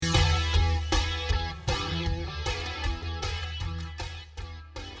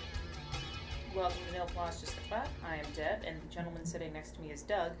welcome to No Applause, Just a Clap. I am Deb, and the gentleman sitting next to me is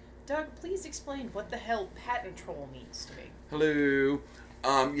Doug. Doug, please explain what the hell patent troll means to me. Hello.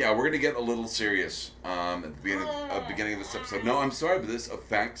 We're going to get a little serious at the beginning of this episode. No, I'm sorry, but this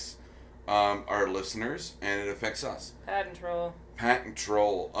affects our listeners, and it affects us. Patent troll. Patent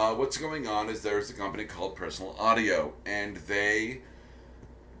troll. What's going on is there's a company called Personal Audio, and they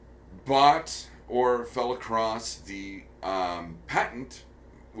bought or fell across the patent,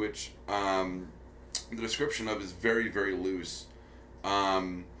 which the description of is very, very loose.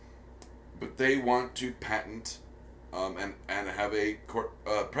 But they want to patent and have a court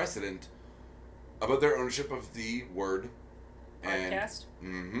precedent about their ownership of the word. Podcast?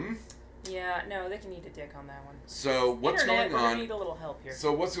 Mm-hmm. Yeah, no, they can eat a dick on that one. So what's Internet, going we're on? gonna need a little help here.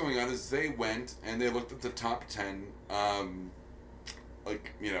 So what's going on is they went and they looked at the top 10,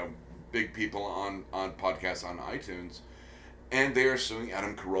 big people on podcasts on iTunes, and they are suing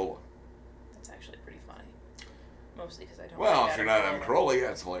Adam Carolla. That's actually pretty funny. Mostly because I don't. Well, like if you're not Adam Carolla,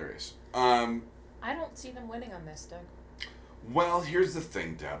 yeah, it's hilarious. I don't see them winning on this, Doug. Well, here's the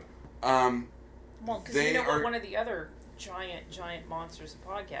thing, Deb. Well, because you know what one of the other giant monsters of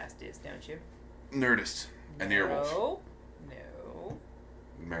podcast is, don't you? Nerdist and Earwolf. No.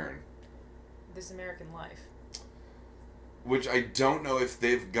 Marin. This American Life. Which I don't know if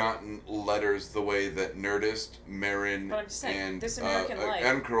they've gotten letters the way that Nerdist, Marin, but I'm just saying, and This American Life.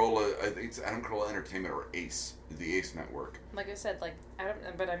 Adam Carolla, I think it's Adam Carolla Entertainment or ACE, the ACE network. Like I said, I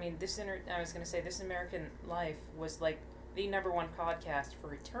was going to say, This American Life was like the number one podcast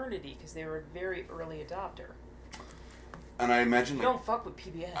for eternity because they were a very early adopter. And I imagine don't fuck with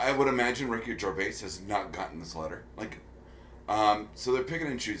PBS. I would imagine Ricky Gervais has not gotten this letter. So they're picking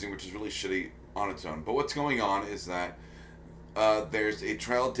and choosing, which is really shitty on its own. But what's going on is that there's a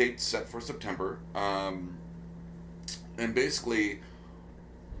trial date set for September, and basically,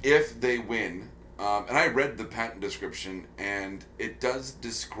 if they win, and I read the patent description, and it does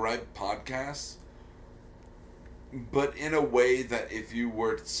describe podcasts, but in a way that if you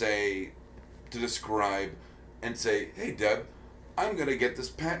were to describe and say, hey Deb, I'm going to get this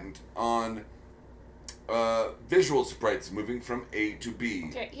patent on visual sprites moving from A to B.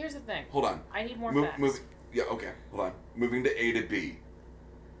 Okay, here's the thing. Hold on. I need more facts. Yeah, okay, hold on. Moving to A to B.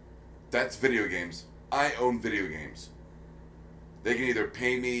 That's video games. I own video games. They can either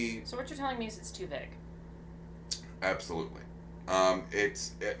pay me... So what you're telling me is it's too vague. Absolutely.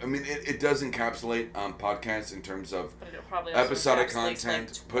 It does encapsulate podcasts in terms of episodic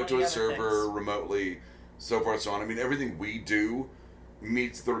content, put to a server remotely, so forth, so on. I mean, everything we do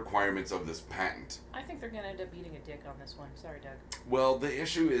meets the requirements of this patent. I think they're going to end up eating a dick on this one. Sorry, Doug. Well, part of the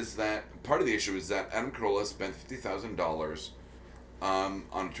issue is that Adam Carolla spent $50,000 on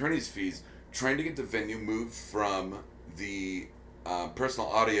attorney's fees trying to get the venue moved from the Personal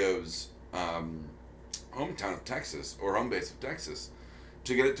Audio's hometown of Texas, or home base of Texas,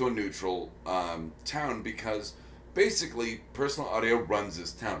 to get it to a neutral town, because basically Personal Audio runs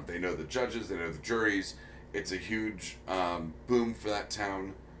this town. They know the judges, they know the juries. It's a huge boom for that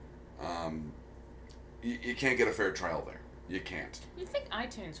town. You can't get a fair trial there. You can't. You'd think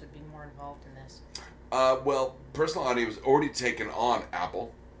iTunes would be more involved in this. Well, Personal Audio has already taken on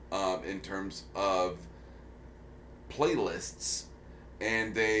Apple in terms of playlists,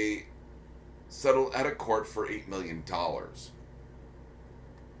 and they settled at a court for $8 million.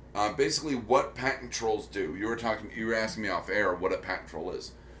 Basically, what patent trolls do, you were asking me off air what a patent troll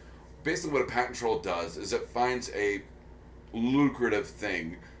is. Basically, what a patent troll does is it finds a lucrative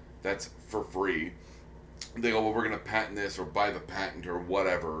thing that's for free. They go, well, we're going to patent this, or buy the patent, or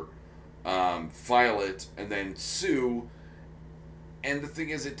whatever, file it, and then sue. And the thing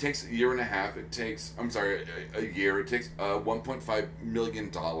is, it takes a year and a half. A year. It takes $1.5 million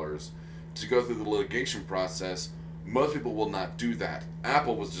to go through the litigation process. Most people will not do that.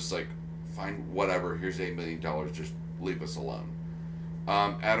 Apple was just like, fine, whatever, here's $8 million, just leave us alone.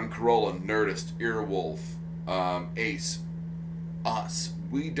 Adam Carolla, Nerdist, Earwolf, Ace, us.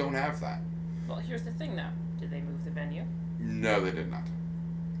 We don't have that. Well, here's the thing, though. Did they move the venue? No, they did not.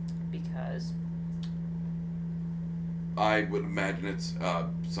 Because? I would imagine it's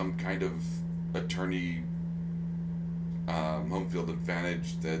some kind of attorney home field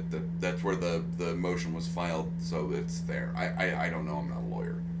advantage that's where the motion was filed, so it's there. I don't know. I'm not a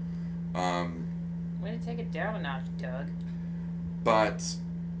lawyer. Way to take it down a notch, Doug. But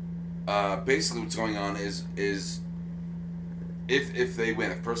basically, what's going on is if they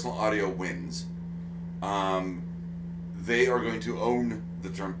win, if Personal Audio wins, they are going to own the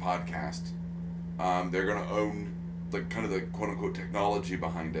term podcast. They're going to own the kind of the quote unquote technology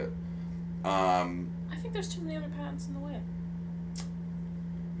behind it. I think there's too many other patents in the way.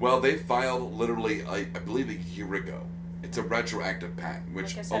 Well, they filed literally, I believe, a year ago. It's a retroactive patent,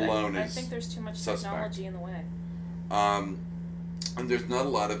 which Like I said, alone I is think there's too much suspect. technology in the way. And there's not a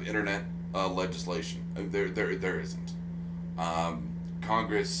lot of internet legislation. There isn't.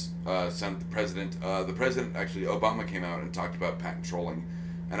 Congress sent the president. The president, actually, Obama came out and talked about patent trolling,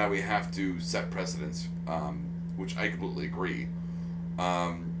 and how we have to set precedents, which I completely agree.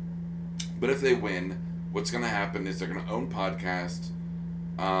 But if they win, what's going to happen is they're going to own podcasts,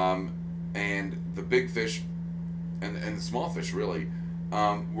 and the big fish, and the small fish, really,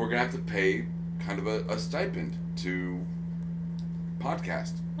 we're going to have to pay kind of a stipend to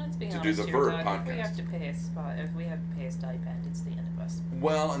podcast. Let's be to honest do the here, Verb Doug. podcast. If we have to pay a stipend, it's the end of us.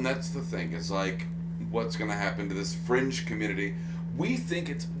 Well, and that's the thing. It's like, what's going to happen to this fringe community? We think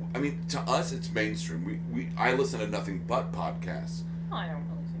it's. I mean, to us, it's mainstream. I listen to nothing but podcasts. I don't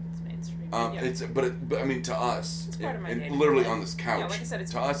really think it's mainstream. Yeah. But I mean, to us, It's part of my and day-to-day literally life. on this couch, Yeah, like I said,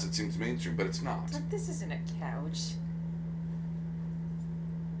 it's- to us it seems mainstream, but it's not. But this isn't a couch.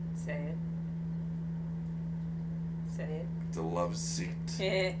 Say it. Say It's a love seat.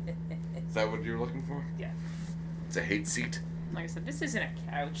 it. Is that what you're looking for? Yeah. It's a hate seat. Like I said, this isn't a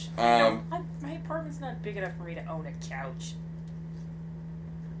couch. My apartment's not big enough for me to own a couch.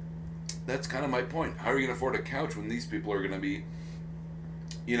 That's kind of my point. How are you going to afford a couch when these people are going to be,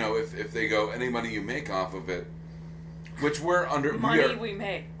 if they go, any money you make off of it, which we're under... Money we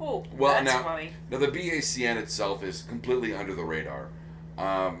make. Oh, Well, that's funny. Now, the BACN itself is completely under the radar.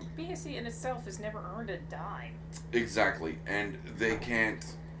 BAC in itself has never earned a dime. Exactly. And they can't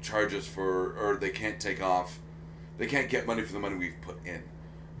charge us or they can't take off, they can't get money for the money we've put in.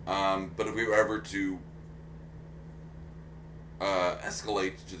 But if we were ever to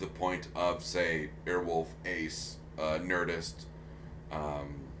escalate to the point of, say, Airwolf, Ace, Nerdist,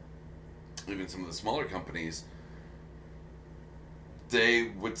 even some of the smaller companies, they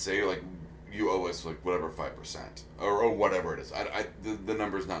would say, like, you owe us, like, whatever, 5%. Or whatever it is. The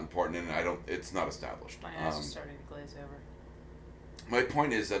number's not important, and it's not established. My eyes are starting to glaze over. My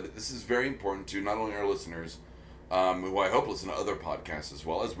point is that this is very important to not only our listeners, who I hope listen to other podcasts as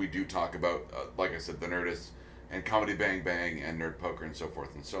well, as we do talk about, like I said, the Nerdist, and Comedy Bang Bang, and Nerd Poker, and so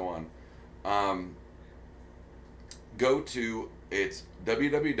forth and so on. Go to, it's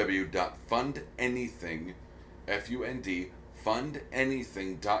www.fundanything, F-U-N-D,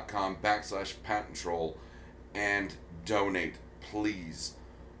 fundanything.com/patent troll, and donate, please.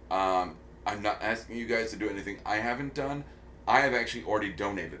 I'm not asking you guys to do anything I haven't done. I have actually already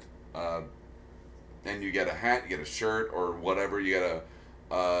donated. And you get a hat, you get a shirt, or whatever. You get a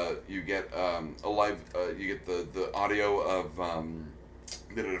live. You get the audio of.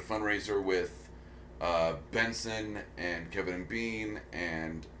 They did a fundraiser with Benson and Kevin and Bean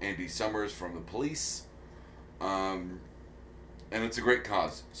and Andy Summers from the Police. And it's a great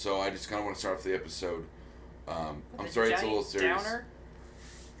cause. So I just kind of want to start off the episode. I'm sorry it's a little serious. Downer.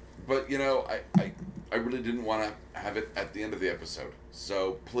 But, I really didn't want to have it at the end of the episode.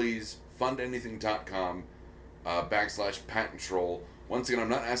 So please, fundanything.com /patent troll. Once again, I'm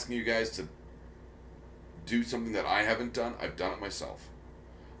not asking you guys to do something that I haven't done. I've done it myself.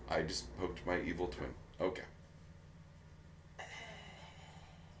 I just poked my evil twin. Okay.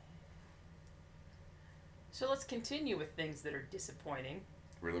 So let's continue with things that are disappointing.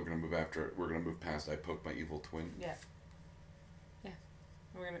 Really, we're gonna move past I poked my evil twin. Yeah. Yeah.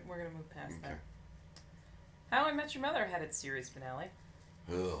 We're gonna move past Okay. that. How I Met Your Mother had its series finale.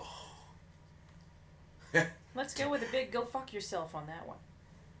 Ugh. Let's go with a big go fuck yourself on that one.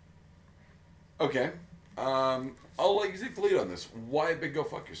 Okay. I'll let you take the lead on this. Why a big go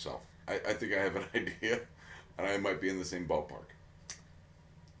fuck yourself? I think I have an idea, and I might be in the same ballpark.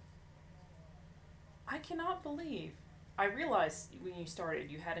 I cannot believe. I realized when you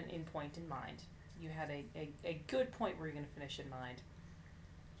started, you had an end point in mind. You had a good point where you're going to finish in mind.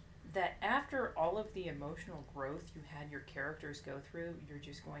 That after all of the emotional growth you had your characters go through, you're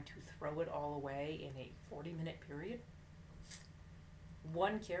just going to throw it all away in a 40-minute period?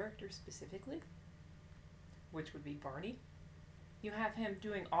 One character specifically, which would be Barney. You have him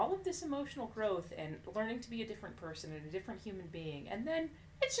doing all of this emotional growth and learning to be a different person and a different human being, and then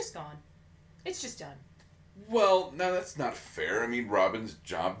it's just gone. It's just done. Well, no, that's not fair. I mean, Robin's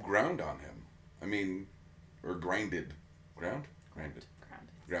job ground on him. Or grinded. Ground? Grinded.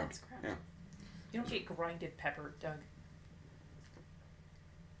 Ground. It's ground. Yeah. You don't get grinded pepper, Doug.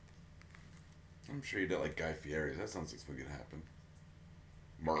 I'm sure you did like Guy Fieri's. That sounds like something could happen.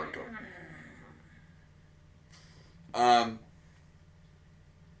 America.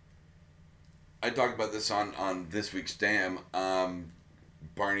 I talked about this on this week's Damn.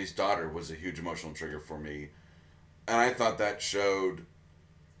 Barney's daughter was a huge emotional trigger for me. And I thought that showed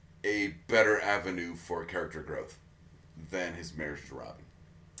a better avenue for character growth than his marriage to Robin.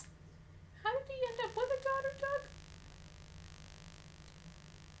 How did he end up with a daughter, Doug?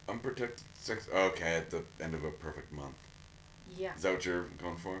 Unprotected sex. Okay, at the end of a perfect month. Yeah. Is that what you're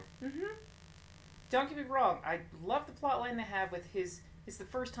going for? Mm-hmm. Don't get me wrong. I love the plotline they have with his. It's the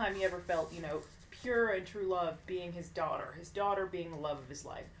first time he ever felt, pure and true love being his daughter. His daughter being the love of his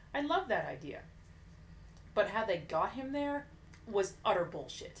life. I love that idea. But how they got him there was utter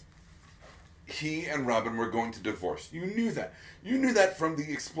bullshit. He and Robin were going to divorce. You knew that. You knew that from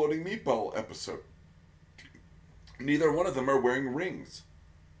the Exploding Meatball episode. Neither one of them are wearing rings.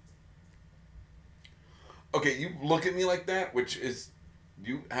 Okay, you look at me like that, which is...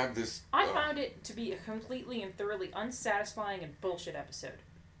 You have this... I found it to be a completely and thoroughly unsatisfying and bullshit episode.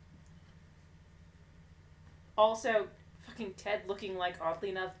 Also, fucking Ted looking like, oddly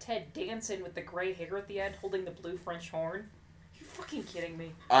enough, Ted Danson with the gray hair at the end holding the blue French horn. You fucking kidding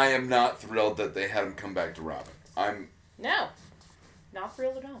me? I am not thrilled that they had him come back to Robin. No. Not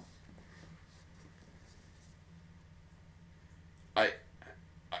thrilled at all.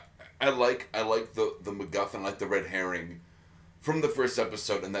 I like the MacGuffin, like the red herring from the first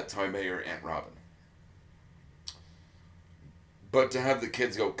episode, and that's how I met your Aunt Robin. But to have the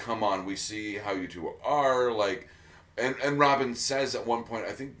kids go, come on, we see how you two are, like, and Robin says at one point,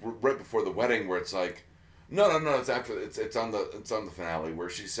 I think right before the wedding, where it's like, no, it's after, it's on the finale, where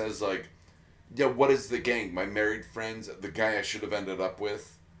she says, like, yeah, what is the gang? My married friends, the guy I should have ended up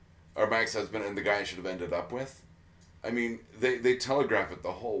with, or my ex-husband and the guy I should have ended up with. I mean, they telegraph it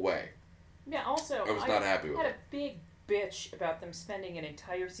the whole way. Yeah, also, I was not happy with it. I it. had a big bitch about them spending an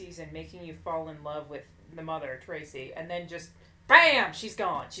entire season making you fall in love with the mother, Tracy, and then just, BAM! She's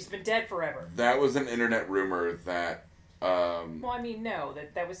gone. She's been dead forever. That was an internet rumor that... well, I mean, no,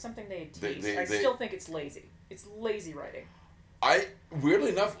 that was something they had teased. I still think it's lazy. It's lazy writing. Weirdly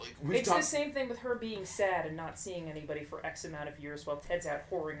enough, it's the same thing with her being sad and not seeing anybody for X amount of years while Ted's out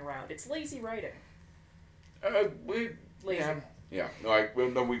whoring around. It's lazy writing. Lazy. Yeah.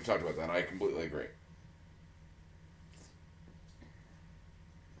 No, we've talked about that. I completely agree.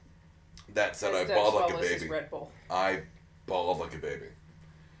 That said, I bawled like a baby. Red Bull. I bawled like a baby.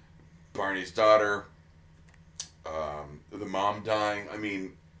 Barney's daughter, the mom dying. I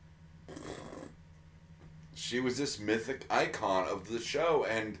mean, she was this mythic icon of the show,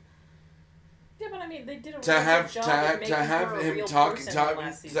 and yeah, but I mean, they did a to really have good job to of have making to have her a him real talking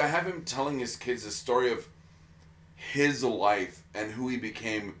person to have him telling his kids the story of his life and who he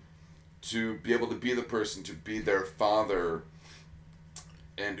became to be able to be the person to be their father,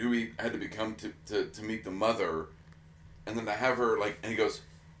 and who he had to become to meet the mother, and then to have her like, and he goes,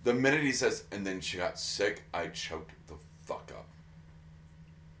 the minute he says, and then she got sick, I choked the fuck up.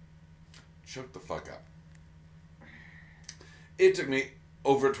 Choked the fuck up. It took me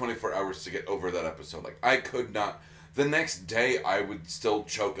over 24 hours to get over that episode. Like, I could not. The next day, I would still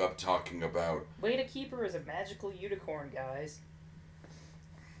choke up talking about... Way to keep her as a magical unicorn, guys.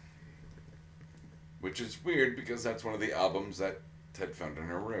 Which is weird, because that's one of the albums that Ted found in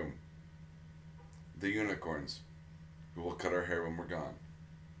her room. The Unicorns. Who will cut our hair when we're gone.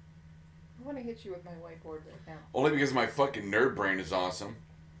 I want to hit you with my whiteboard right now. Only because my fucking nerd brain is awesome.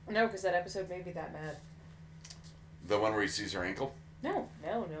 No, because that episode made me that mad. The one where he sees her ankle? No.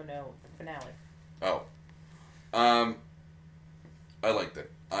 The finale. Oh. I liked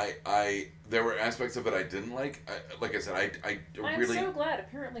it. There were aspects of it I didn't like. Like I said, I really... I'm so glad.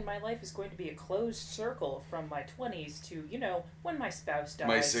 Apparently my life is going to be a closed circle from my 20s to, when my spouse dies.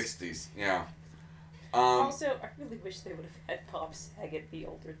 My 60s, yeah. Also, I really wish they would have had Bob Saget be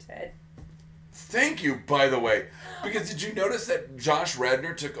older Ted. Thank you, by the way. Because did you notice that Josh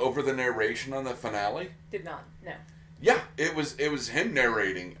Radnor took over the narration on the finale? Did not, no. Yeah, it was him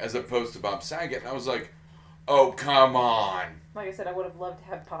narrating as opposed to Bob Saget, and I was like, oh, come on. Like I said, I would have loved to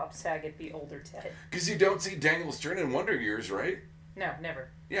have Bob Saget be older Ted. Because you don't see Daniel Stern in Wonder Years, right? No, never.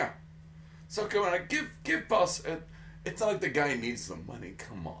 Yeah. So come on, give Boss... it's not like the guy needs the money,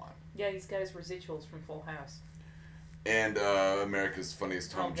 come on. Yeah, he's got his residuals from Full House. And America's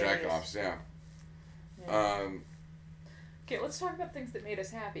Funniest Home Jackoffs, yeah. Okay, let's talk about things that made us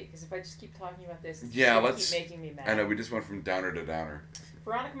happy, because if I just keep talking about this, it's keep making me mad. I know, we just went from downer to downer.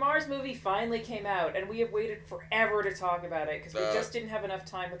 Veronica Mars movie finally came out, and we have waited forever to talk about it, because we just didn't have enough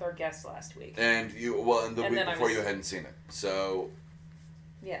time with our guests last week. And the week before you hadn't seen it. So,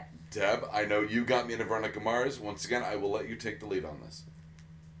 yeah. Deb, I know you got me into Veronica Mars. Once again, I will let you take the lead on this.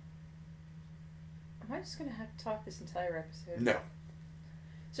 Am I just going to have to talk this entire episode? No.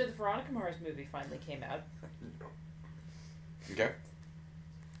 So the Veronica Mars movie finally came out. Okay.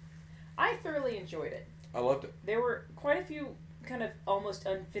 I thoroughly enjoyed it. I loved it. There were quite a few kind of almost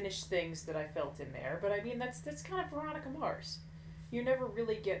unfinished things that I felt in there, but I mean that's kind of Veronica Mars. You never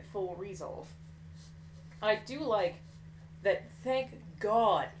really get full resolve. I do like that. Thank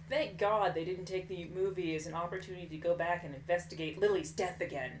God they didn't take the movie as an opportunity to go back and investigate Lily's death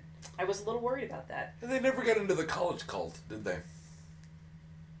again. I was a little worried about that. And they never got into the college cult, did they?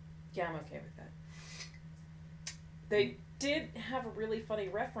 Yeah, I'm okay with that. They did have a really funny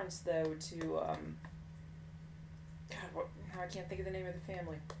reference, though, to, I can't think of the name of the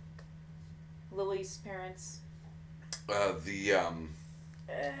family. Lily's parents. I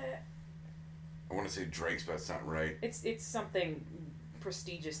want to say Drake's, but that's not right. It's something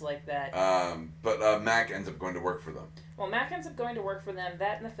prestigious like that. But Mac ends up going to work for them. Well, Mac ends up going to work for them.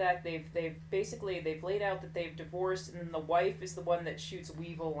 That and the fact they've laid out that they've divorced, and the wife is the one that shoots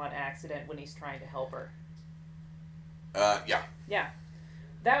Weevil on accident when he's trying to help her. Yeah. Yeah,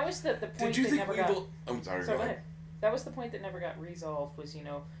 that was the point. Did you that think never Weevil? got... I'm sorry. So go ahead. That was the point that never got resolved. Was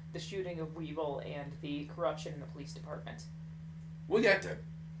the shooting of Weevil and the corruption in the police department. Well, yeah, it did.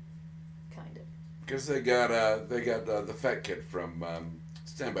 Kind of. Because they got the fat kid from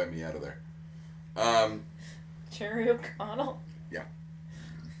Stand By Me out of there. Jerry O'Connell. Yeah.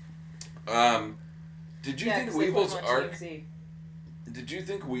 Did you think 'cause they put Weevil's him on arc? TMZ. Did you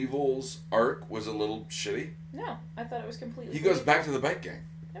think Weevil's arc was a little shitty? No, I thought it was completely. He goes back to the bike gang.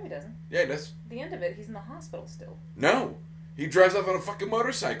 No, he doesn't. Yeah, he does. At the end of it, he's in the hospital still. No, he drives off on a fucking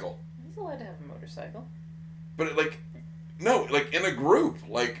motorcycle. He's allowed to have a motorcycle. But in a group.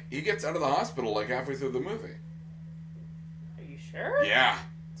 Like he gets out of the hospital like halfway through the movie. Are you sure? Yeah.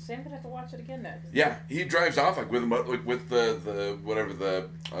 So I'm gonna have to watch it again now. Yeah, he drives off like with the whatever the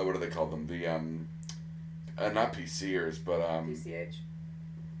what do they call them, the not PCers but PCH.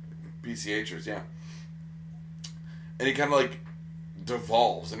 PCHers, yeah. And he kind of like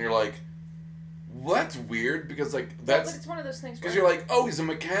devolves, and you're like, well, that's weird because like that's But it's one of those things because you're like, oh, he's a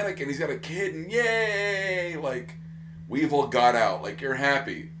mechanic and he's got a kid, and yay, like Weevil got out, like you're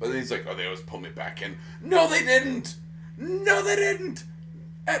happy, but then he's like, oh, they always pull me back in. No, they didn't. No, they didn't.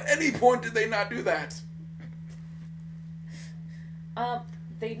 At any point did they not do that?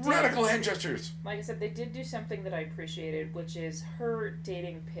 They did, Radical hand gestures. like I said, they did do something that I appreciated, which is her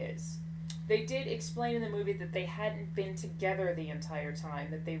dating Piz. They did explain in the movie that they hadn't been together the entire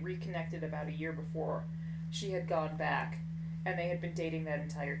time, that they reconnected about a year before she had gone back, and they had been dating that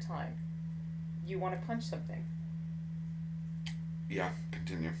entire time. You want to punch something? Yeah,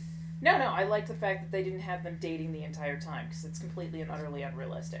 continue. No, I like the fact that they didn't have them dating the entire time, because it's completely and utterly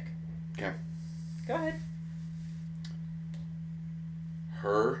unrealistic. Okay. Go ahead.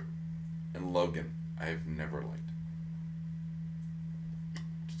 Her and Logan, I have never liked.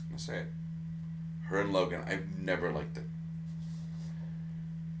 Just gonna say it. Her and Logan, I've never liked it.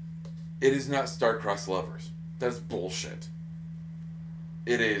 It is not star-crossed lovers. That's bullshit.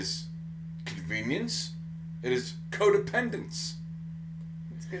 It is convenience. It is codependence.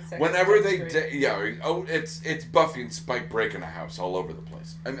 It's good sex. Whenever they it's Buffy and Spike breaking a house all over the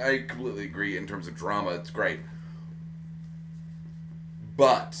place. I completely agree in terms of drama. It's great.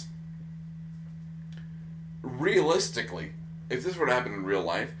 But realistically, if this were to happen in real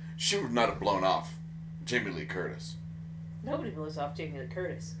life, she would not have blown off Jamie Lee Curtis. Nobody blows off Jamie Lee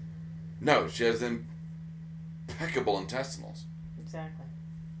Curtis. No, she has impeccable intestinals. Exactly.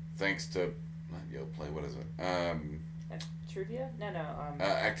 Thanks to not Yoplait, what is it? Trivia? No.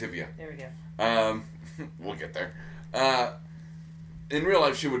 Activia. There we go. We'll get there. In real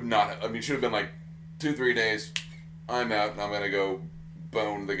life, she would not. She would have been like 2-3 days. I'm out, and I'm gonna go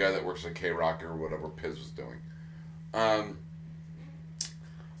bone the guy that works at K-Rock or whatever Piz was doing.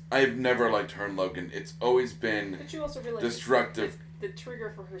 I've never liked her and Logan. It's always been But you also realize destructive. the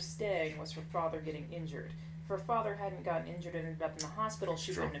trigger for her staying was her father getting injured. If her father hadn't gotten injured and ended up in the hospital,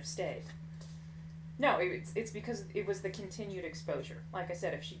 she True. wouldn't have stayed. No, it's because it was the continued exposure. Like I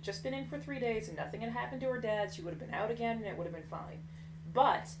said, if she'd just been in for 3 days and nothing had happened to her dad, she would have been out again and it would have been fine.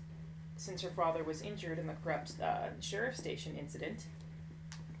 But since her father was injured in the corrupt sheriff station incident,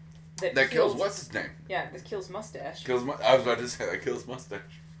 That kills what's his name? Yeah, that kills Mustache. I was about to say that kills Mustache.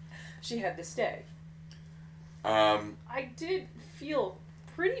 She had to stay. Um, I did feel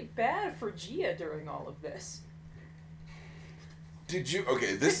pretty bad for Gia during all of this. Did you?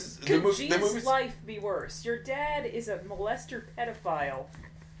 Okay, this is Could the Gia's movie's life be worse? Your dad is a molester pedophile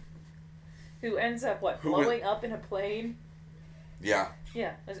who ends up blowing up in a plane. Yeah.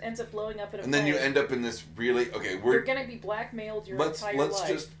 Yeah, ends up blowing up in a And plane. then you end up in this really You're gonna be blackmailed your entire life. Let's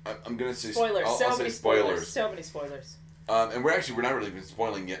just. I'm gonna say spoilers. I'll say spoilers. So many spoilers. And we're not really even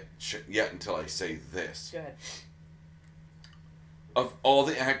spoiling yet until I say this. Go ahead. Of all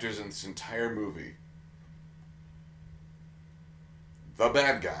the actors in this entire movie, the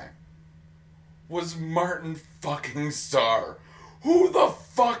bad guy, was Martin fucking Starr. Who the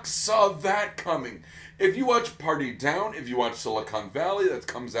fuck saw that coming? If you watch Party Down, if you watch Silicon Valley, that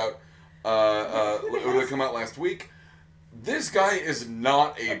comes out, that come out last week, this guy is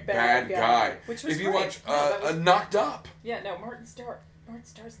not a bad guy. Which was if you great. watch Knocked Up. Yeah, no, Martin Starr's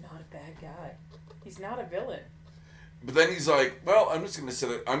not a bad guy. He's not a villain. But then he's like, well, I'm just going to sit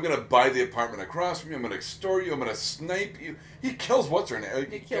it. I'm going to buy the apartment across from you. I'm going to extort you. I'm going to snipe you. He kills what's her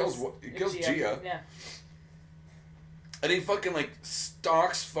name? He kills Gia. Yeah. And he fucking, like,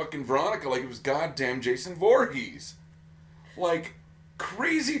 stalks fucking Veronica like it was goddamn Jason Voorhees. Like,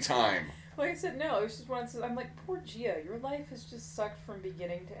 crazy time. Like I said, no, it was just one. I'm like, poor Gia. Your life has just sucked from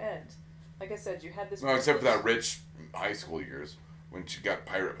beginning to end. Like I said, you had this... No, except for that rich high school years. When she got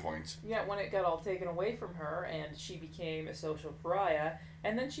pirate points. Yeah, when it got all taken away from her and she became a social pariah,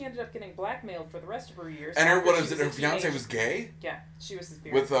 and then she ended up getting blackmailed for the rest of her years. And her fiance was gay? Yeah, she was his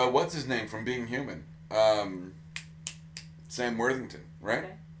beard. With, what's his name from Being Human? Sam Worthington, right?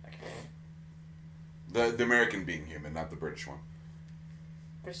 Okay. The American Being Human, not the British one.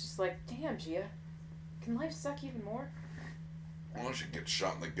 But it's just like, damn, Gia. Can life suck even more? Well, she gets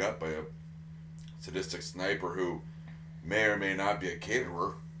shot in the gut by a sadistic sniper who may or may not be a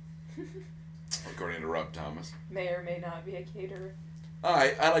caterer, according to Rob Thomas. May or may not be a caterer.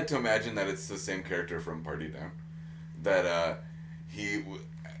 I like to imagine that it's the same character from Party Down. That he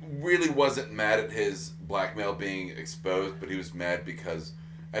really wasn't mad at his blackmail being exposed, but he was mad because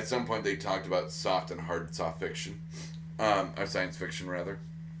at some point they talked about soft and hard soft fiction. Or science fiction, rather.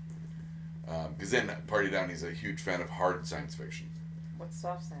 Because in Party Down, he's a huge fan of hard science fiction. What's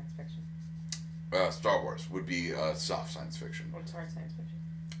soft science fiction? Star Wars would be soft science fiction. What's hard science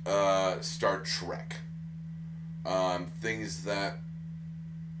fiction? Star Trek. Things that,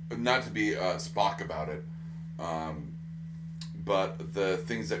 not to be Spock about it, but the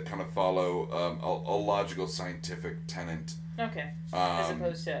things that kind of follow a logical scientific tenet. Okay. As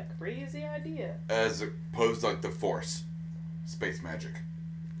opposed to a crazy idea. As opposed to like the Force, space magic.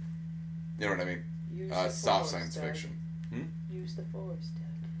 You know what I mean? Soft science fiction. Use the Force, Doug.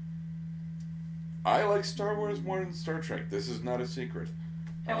 I like Star Wars more than Star Trek. This is not a secret.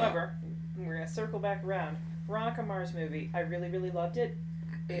 However, we're going to circle back around. Veronica Mars movie, I really, really loved it.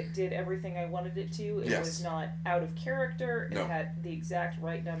 It did everything I wanted it to. It was not out of character. It had the exact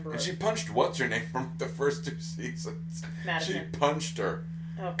right number. And she punched what's-her-name from the first 2 seasons. Madison. She punched her.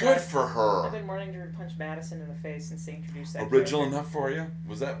 Oh, good for her. I've been wanting her to punch Madison in the face since they introduced that Original character. enough for you?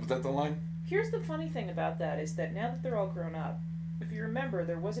 Was that the line? Here's the funny thing about that is that now that they're all grown up, if you remember,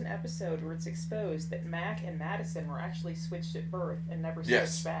 there was an episode where it's exposed that Mac and Madison were actually switched at birth and never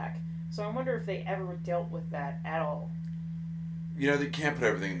switched back. So I wonder if they ever dealt with that at all. You know, they can't put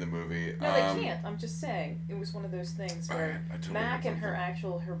everything in the movie. No, they can't. I'm just saying. It was one of those things where I totally Mac and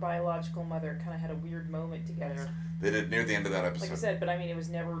her biological mother kind of had a weird moment together. They did near the end of that episode. Like I said, but I mean, it was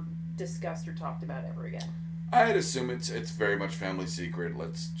never discussed or talked about ever again. I'd assume it's very much family secret.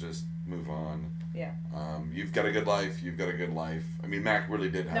 Let's just move on. Yeah. You've got a good life. You've got a good life. I mean, Mac really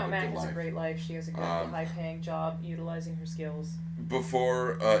did have a good life. No, Mac has a great life. She has a good, high-paying job, utilizing her skills.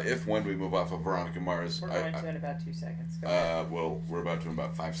 Before, when we move off of Veronica Mars... We're going to in about 2 seconds. Well, we're about to in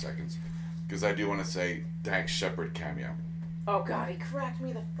about 5 seconds. Because I do want to say Dax Shepard cameo. Oh, God, he cracked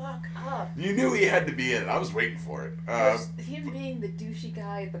me the fuck up. You knew he had to be in it. I was waiting for it. Him being the douchey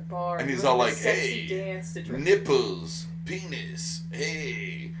guy at the bar. And he's all like, hey, dance to nipples, penis,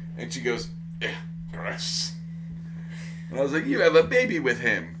 hey. And she goes, gross. And I was like, you have a baby with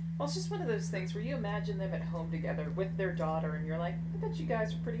him. Well, it's just one of those things where you imagine them at home together with their daughter, and you're like, I bet you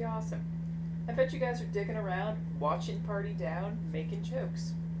guys are pretty awesome. I bet you guys are dicking around, watching Party Down, making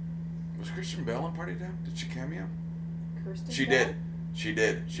jokes. Was Christian Bale on Party Down? Did she cameo? Kirsten She Bale? did. She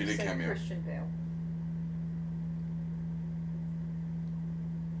did. She did cameo. Christian Bale.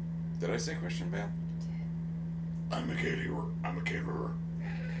 Did I say Christian Bale? You did. I'm a caterer. I'm a caterer.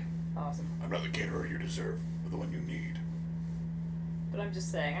 Awesome. I'm not the caterer you deserve, but the one you need. But I'm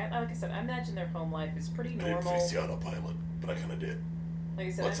just saying, like I said, I imagine their home life is pretty normal. I didn't face the autopilot, but I kind of did. Like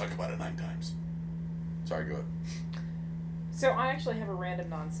I said, let's talk about it 9 times. Sorry, go ahead. So I actually have a random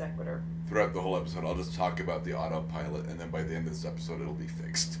non sequitur. Throughout the whole episode, I'll just talk about the autopilot, and then by the end of this episode, it'll be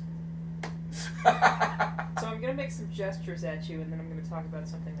fixed. So I'm going to make some gestures at you, and then I'm going to talk about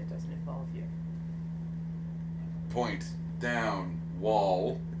something that doesn't involve you. Point, down,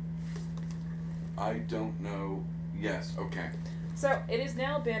 wall. I don't know. Yes, okay. So it has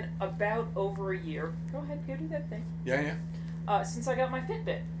now been about over a year. Go ahead, go do that thing. Yeah. Since I got my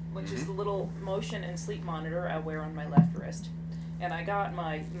Fitbit, which is the little motion and sleep monitor I wear on my left wrist. And I got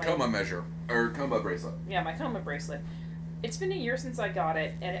my coma measure, or coma bracelet. Yeah, my coma bracelet. It's been a year since I got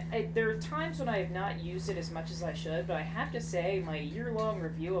it, and there are times when I have not used it as much as I should, but I have to say my year-long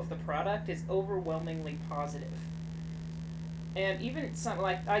review of the product is overwhelmingly positive. And even something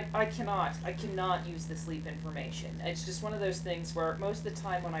like, I cannot use the sleep information. It's just one of those things where most of the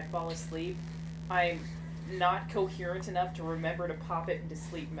time when I fall asleep, I'm not coherent enough to remember to pop it into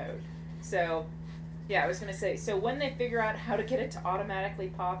sleep mode. So, yeah, I was going to say, so when they figure out how to get it to automatically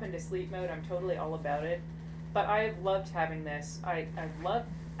pop into sleep mode, I'm totally all about it. But I have loved having this. I love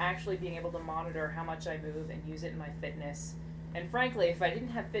actually being able to monitor how much I move and use it in my fitness. And frankly, if I didn't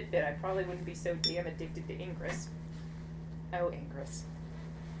have Fitbit, I probably wouldn't be so damn addicted to Ingress. Oh, Ingress.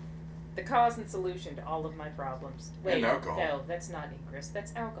 The cause and solution to all of my problems. Wait, and alcohol. No, that's not Ingress.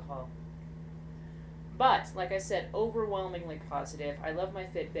 That's alcohol. But, like I said, overwhelmingly positive. I love my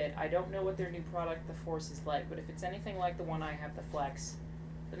Fitbit. I don't know what their new product, the Force, is like, but if it's anything like the one I have, the Flex,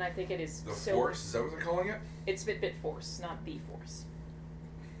 then I think it is The so... Force? Is that what they're calling it? It's Fitbit Force, not B-Force.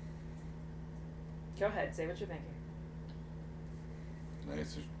 Go ahead, say what you're thinking.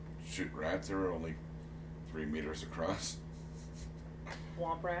 Nice. Shoot rats. They were only 3 meters across.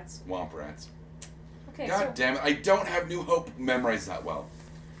 Womp rats. Womp rats. Okay, God so... damn it. I don't have New Hope memorized that well.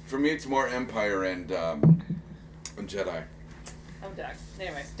 For me, it's more Empire and Jedi. Oh, Doug.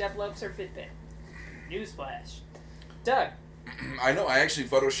 Anyways, Developes or Fitbit. Newsflash. Doug. I know. I actually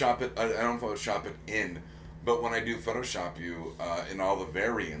Photoshop it. I don't Photoshop it in, but when I do Photoshop you in all the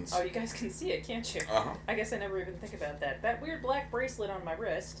variants. Oh, you guys can see it, can't you? Uh-huh. I guess I never even think about that. That weird black bracelet on my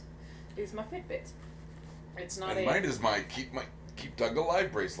wrist is my Fitbit. It's not And mine is my keep Doug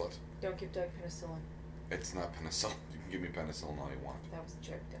alive bracelet. Don't give Doug penicillin. It's not penicillin. You can give me penicillin all you want. That was a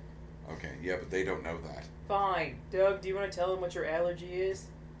joke, Doug. Okay, yeah, but they don't know that. Fine. Doug, do you want to tell him what your allergy is?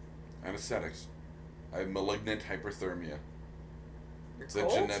 Anesthetics. I have malignant hyperthermia. You're It's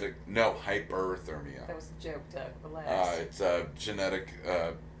cold? a genetic... No, hyperthermia. That was a joke, Doug. Relax. It's a genetic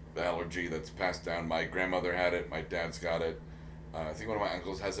allergy that's passed down. My grandmother had it. My dad's got it. I think one of my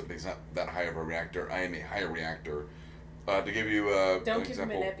uncles has it, but he's not that high of a reactor. I am a higher reactor. To give you Don't an give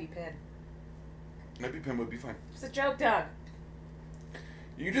example... him an EpiPen. An EpiPen would be fine. It's a joke, Doug.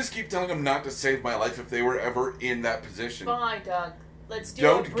 You just keep telling them not to save my life if they were ever in that position. Fine, Doug. Let's do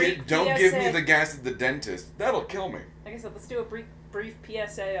Don't a brief don't PSA. give me the gas at the dentist. That'll kill me. Like I said, let's do a brief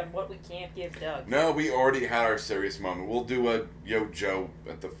PSA on what we can't give Doug. No, we already had our serious moment. We'll do a Yo Joe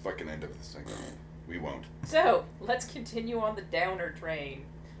at the fucking end of this thing. We won't. So, let's continue on the downer train.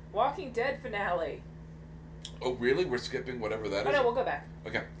 Walking Dead finale. Oh, really? We're skipping whatever that Oh, is? no, we'll go back.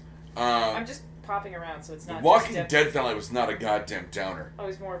 Okay. I'm just popping around, so it's The not Walking just Dead finale was not a goddamn downer. Oh,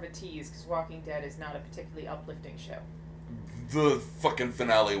 it's more of a tease, because Walking Dead is not a particularly uplifting show. The fucking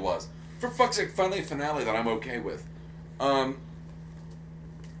finale was. For fuck's sake, finally a finale that I'm okay with.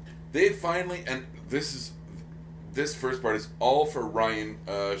 They finally, and this first part is all for Ryan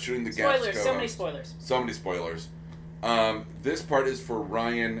shooting the Gap's Spoilers, co-host. so many spoilers. So many spoilers. This part is for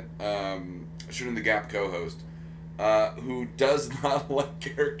Ryan shooting the Gap co-host, who does not like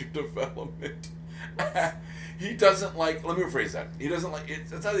character development. He doesn't like. Let me rephrase that. He doesn't like.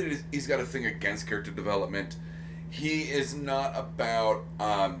 It's not that he's got a thing against character development. He is not about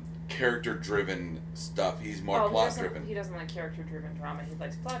character-driven stuff. He's more plot-driven. He doesn't like character-driven drama. He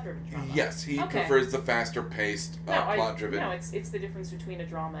likes plot-driven drama. Yes, he prefers the faster-paced, plot-driven. No, it's the difference between a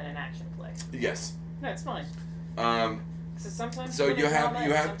drama and an action flick. Yes. No, it's fine. So sometimes so you have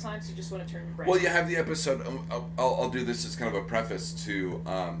sometimes you just want to turn your brain. Well, you have the episode. I'll do this as kind of a preface to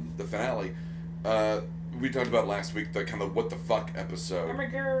the finale. We talked about last week the kind of what the fuck episode.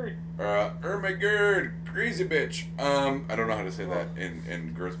 Ermagerd, crazy bitch. I don't know how to say that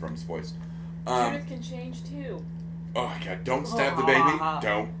in Gertbrum's voice. Judith can change too. Oh my god! Don't stab the baby.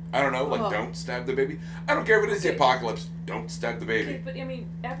 Don't. I don't know. Don't stab the baby. I don't care if it is the apocalypse. Don't stab the baby. Okay, but I mean,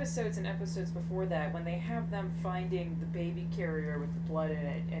 episodes and episodes before that, when they have them finding the baby carrier with the blood in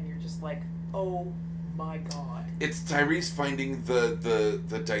it, and you're just like, oh my god. It's Tyrese finding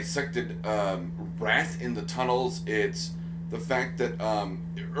the dissected rat in the tunnels. It's the fact that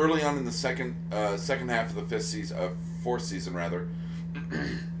early on in the second half of the fourth season rather,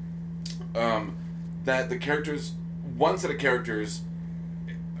 that the characters, one set of characters,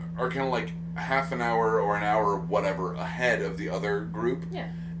 are kind of like half an hour or an hour or whatever ahead of the other group. Yeah.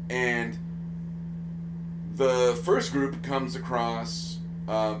 And the first group comes across,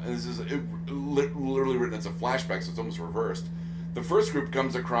 and this is literally written as a flashback, so it's almost reversed. The first group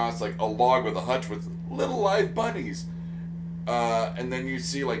comes across like a log with a hutch with little live bunnies. And then you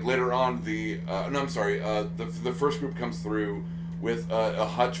see like later on the first group comes through with a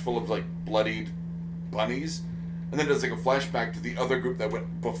hutch full of like bloodied bunnies, and then there's like a flashback to the other group that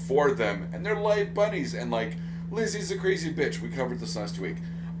went before them, and they're live bunnies, and like Lizzie's a crazy bitch. We covered this last week.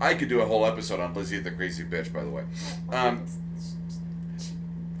 I could do a whole episode on Lizzie the crazy bitch, by the way.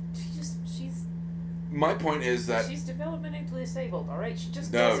 She's. My point is that she's developmentally disabled. All right, she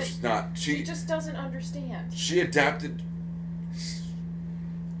just no, doesn't, she's not. She just doesn't understand. She adapted.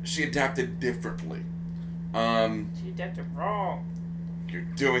 She adapted differently. She adapted wrong. You're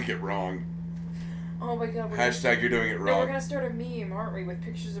doing it wrong. Oh my god. Hashtag you're doing it No, wrong. we're gonna start a meme, aren't we, with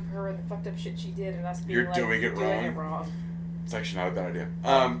pictures of her and the fucked up shit she did, and us being You're like, doing you're it doing wrong. it wrong. It's actually not a bad idea.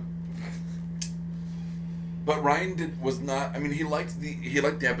 But Ryan was not. I mean, he liked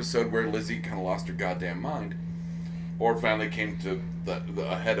the episode where Lizzie kind of lost her goddamn mind, or finally came to the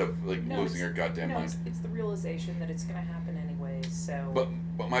ahead of losing her goddamn mind. It's the realization that it's gonna happen anyways. So.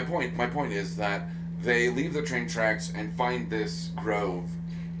 But my point is that they leave the train tracks and find this grove.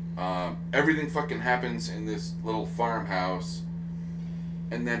 Everything fucking happens in this little farmhouse,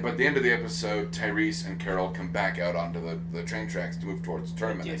 and then by the end of the episode, Tyrese and Carol come back out onto the train tracks to move towards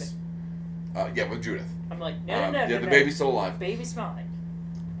Terminus. Yeah, with Judith. I'm like, no. Yeah, the baby's still alive. Baby's fine.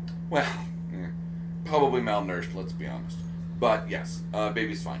 Well, probably malnourished, let's be honest. But yes,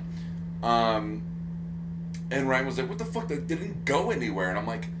 baby's fine. And Ryan was like, what the fuck, they didn't go anywhere. And I'm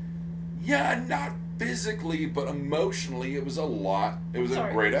like, yeah, not physically, but emotionally, it was a lot. It was a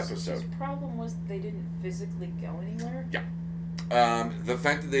great episode. His problem was they didn't physically go anywhere? Yeah. The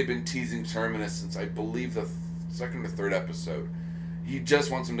fact that they've been teasing Terminus since, I believe, the second or third episode. He just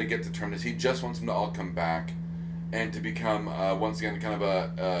wants them to get to Terminus. He just wants them to all come back and to become, once again, kind of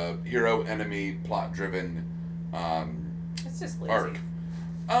a hero-enemy, plot-driven it's just lazy. arc.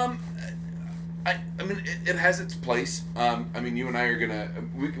 I mean, it has its place. I mean, you and I are gonna...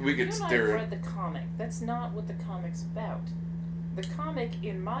 We could stare... I've read the comic. That's not what the comic's about. The comic,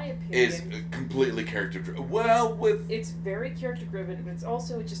 in my opinion... is completely character-driven. It's very character-driven, but it's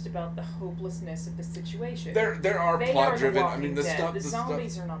also just about the hopelessness of the situation. There are plot-driven... I mean, the stuff... The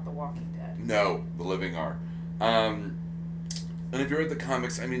zombies are not the Walking Dead. No, the living are. And if you read the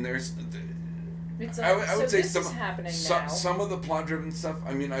comics, I mean, there's... I would say some... Is happening now. Some of the plot-driven stuff,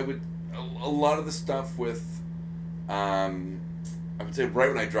 I mean, I would... A lot of the stuff with... I would say right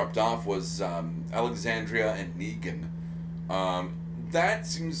when I dropped off was Alexandria and Negan. That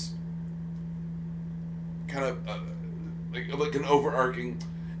seems kind of like an overarching.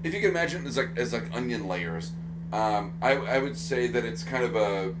 If you can imagine it as like onion layers, I would say that it's kind of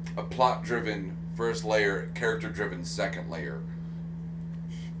a plot-driven first layer, character-driven second layer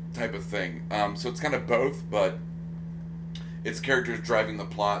type of thing. So it's kind of both, but it's characters driving the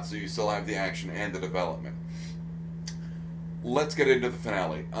plot, so you still have the action and the development. Let's get into the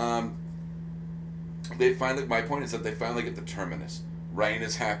finale. My point is that they finally get the Terminus. Ryan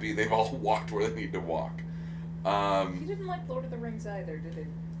is happy. They've all walked where they need to walk. He didn't like Lord of the Rings either, did he?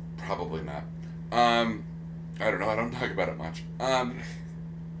 Probably not. I don't know. I don't talk about it much.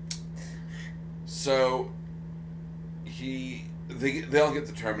 So they all get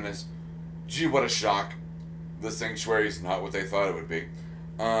the Terminus. Gee, what a shock! The sanctuary is not what they thought it would be.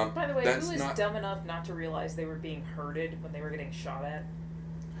 By the way, who was dumb enough not to realize they were being herded when they were getting shot at?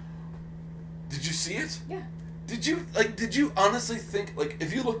 Did you see it? Yeah. Did you honestly think,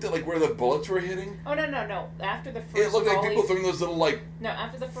 if you looked at, where the bullets were hitting? Oh, no. After the first it looked like volley, people throwing those little,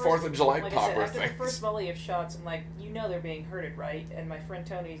 after the first... 4th of July popper after things. the first volley of shots, I'm like, they're being herded, right? And my friend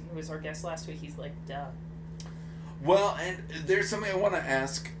Tony, who was our guest last week, he's like, duh. Well, and there's something I want to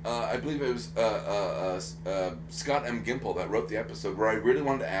ask. I believe it was Scott M. Gimple that wrote the episode, where I really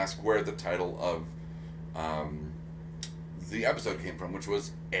wanted to ask where the title of the episode came from, which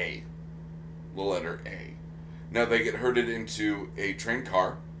was A. The letter A. Now they get herded into a train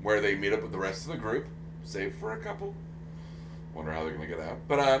car where they meet up with the rest of the group, save for a couple. Wonder how they're going to get out.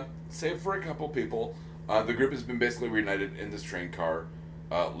 But save for a couple people. The group has been basically reunited in this train car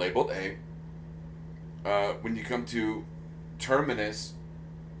labeled A. When you come to Terminus,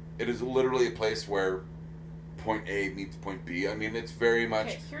 it is literally a place where point A meets point B. I mean, it's very much...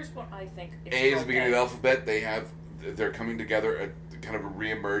 Okay, here's what I think. A is the beginning of the alphabet. They're coming together, kind of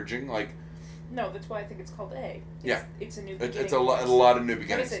re-emerging, No, that's why I think it's called A. It's a new beginning. It's a lot of new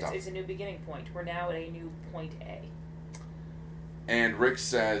beginning stuff. It's a new beginning point. We're now at a new point A. And Rick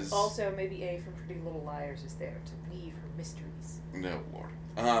says... Also, maybe A from Pretty Little Liars is there to weave her mysteries. No, Lord.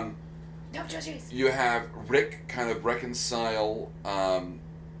 No judges! You have Rick kind of reconcile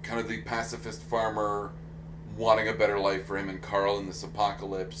kind of the pacifist farmer wanting a better life for him and Carl in this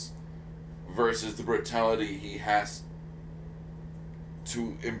apocalypse versus the brutality he has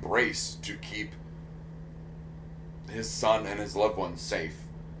to embrace to keep his son and his loved ones safe.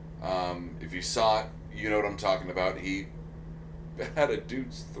 If you saw it, you know what I'm talking about. He had a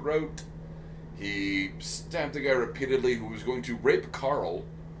dude's throat. He stabbed a guy repeatedly who was going to rape Carl.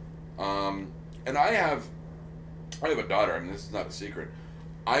 And I have a daughter. I mean, this is not a secret.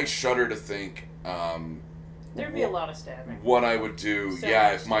 I shudder to think there'd be a lot of stabbing. What I would do, So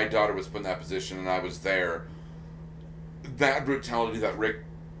yeah, much if my stabbing. daughter was put in that position and I was there. That brutality that Rick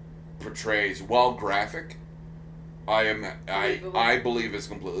portrays, while graphic, Believable. I believe is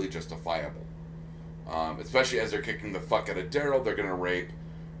completely justifiable. Especially as they're kicking the fuck out of Daryl, they're gonna rape.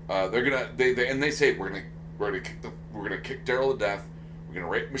 They say we're gonna kick Daryl to death. We're gonna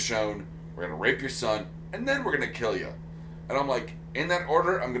rape Michonne. We're gonna rape your son, and then we're gonna kill you. And I'm like, in that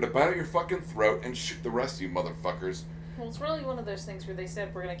order, I'm gonna bite out your fucking throat and shoot the rest of you motherfuckers. Well, it's really one of those things where they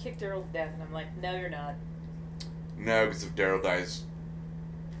said we're gonna kick Daryl to death, and I'm like, no, you're not. No, because if Daryl dies,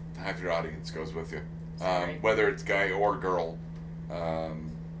 half your audience goes with you. Sorry. Whether it's guy or girl.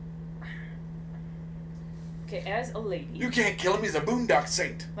 Okay, as a lady, You can't kill him, he's a boondock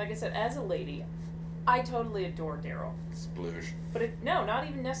saint. like I said, as a lady, I totally adore Daryl. Sploosh. But no, not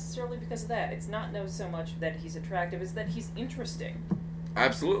even necessarily because of that. It's not so much that he's attractive, it's that he's interesting.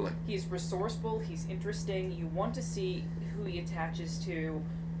 Absolutely. He's resourceful, he's interesting. You want to see who he attaches to,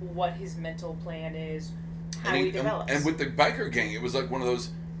 what his mental plan is, how he develops. And with the biker gang, it was like one of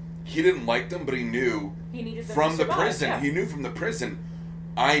those, he didn't like them, but he knew he needed them from to the survive, prison, yeah. he knew from the prison,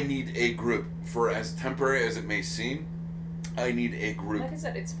 I need a group. For as temporary as it may seem, I need a group. Like I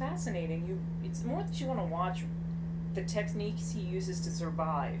said, it's fascinating. It's more that you want to watch the techniques he uses to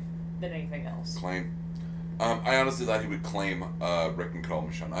survive than anything else. Claim. I honestly thought he would claim Rick and Carl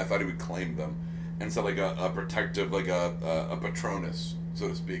Michonne. I thought he would claim them and set like a protective, like a Patronus, so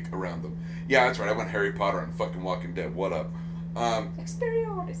to speak, around them. Yeah, that's right. I went Harry Potter and fucking Walking Dead. What up?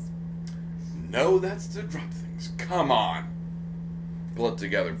 Experiortis. No, that's to drop things. Come on. Pull it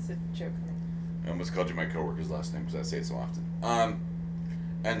together. It's a joke. I almost called you my coworker's last name because I say it so often.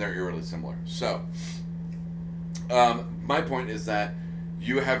 And they're eerily similar. So, my point is that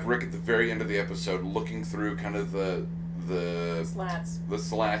you have Rick at the very end of the episode looking through kind of the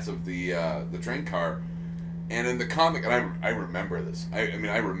slats of the train car, and in the comic, and I remember this.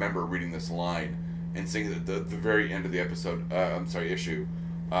 I remember reading this line and seeing the very end of the episode. Issue,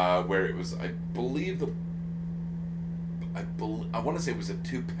 where it was, I want to say it was a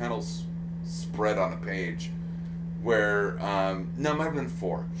 2-panel spread on a page where no, it might have been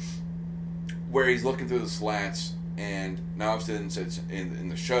 4, where he's looking through the slats, and now obviously they didn't say it's in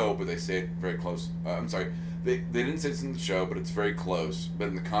the show, but they say it very close. They didn't say it's in the show, but it's very close. But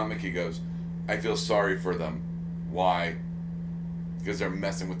in the comic, he goes, I feel sorry for them. Why? Because they're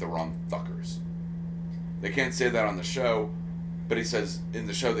messing with the wrong fuckers. They can't say that on the show, but he says in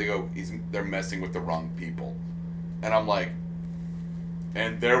the show they're messing with the wrong people. And I'm like,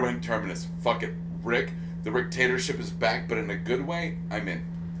 and there went Terminus. Fuck it. Rick, the Ricktatorship is back, but in a good way, I'm in.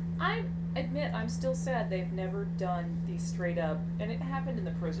 I admit, I'm still sad they've never done the straight up, and it happened in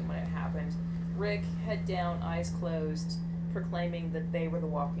the prison when it happened. Rick, head down, eyes closed, proclaiming that they were the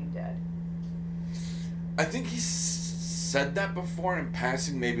Walking Dead. I think he said that before in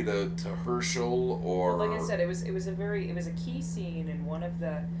passing, maybe to Herschel or. Like I said, it was a key scene in one of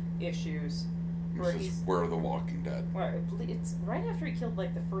the issues where We're the Walking Dead. Well, it's right after he killed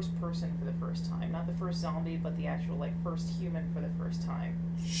like the first person for the first time, not the first zombie, but the actual like first human for the first time.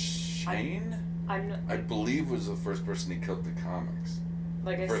 Shane, I believe was the first person he killed in the comics.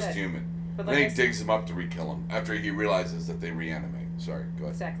 Like I first said, human. But Then like he digs him up to re-kill him after he realizes that they reanimate. Sorry, go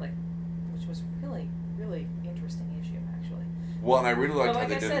ahead. Exactly, which was really, really interesting issue actually. Well, and I really liked But how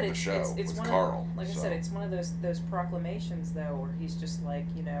they did it in the show it's with one Carl. Like I said, it's one of those proclamations though, where he's just like,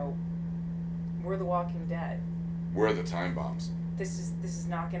 we're the Walking Dead. We're the time bombs. This is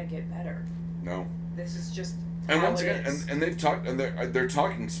not going to get better. No. This is just. And how once it again, is. and they've talked, and they're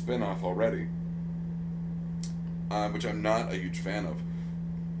talking spin-off already, which I'm not a huge fan of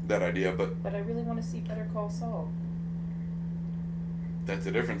that idea, but But I really want to see Better Call Saul. that's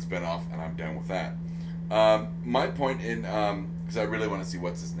a different spin-off, and I'm down with that. My point in, because I really want to see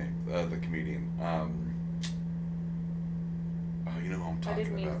what's his name, the comedian. You know who I'm talking about. I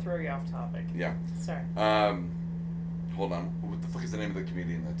didn't mean to throw you off topic. Yeah. Sorry. Hold on. What the fuck is the name of the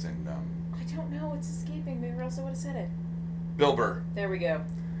comedian that's in? I don't know. It's escaping me, or else I would have said it. Bill Burr. There we go.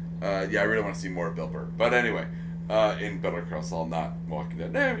 Yeah, I really want to see more of Bill Burr. But anyway, in Better Call Saul, not Walking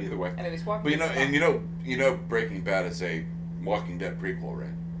Dead. No, either way. Anyways, Walking But Dead. you know, Breaking Bad is a Walking Dead prequel, right?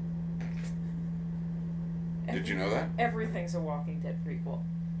 Did you know that? Everything's a Walking Dead prequel.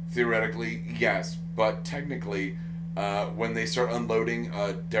 Theoretically, yes, but technically, when they start unloading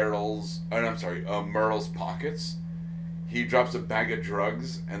Myrtle's pockets, he drops a bag of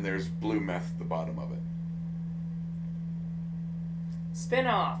drugs, and there's blue meth at the bottom of it.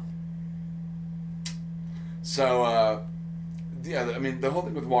 Spin-off. So, yeah, I mean, the whole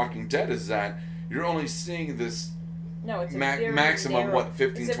thing with Walking Dead is that you're only seeing this No, it's a very maximum, narrow,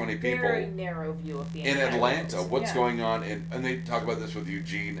 15, it's 20 a people very narrow view of the in entire Atlanta. world. What's Yeah. going on and they talk about this with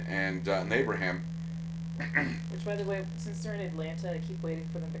Eugene and Abraham. Which, by the way, since they're in Atlanta, I keep waiting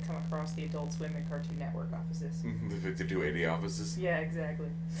for them to come across the Adult Swim and Cartoon Network offices. The 5280 offices. Yeah, exactly.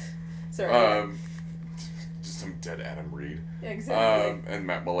 Sorry. Just some dead Adam Reed. Exactly. And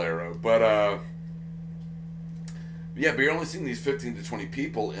Matt Malero. But, yeah, but you're only seeing these 15 to 20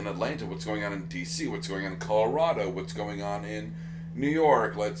 people in Atlanta. What's going on in D.C., what's going on in Colorado, what's going on in New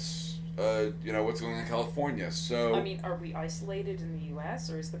York, what's going on in California. So, I mean, are we isolated in the U.S.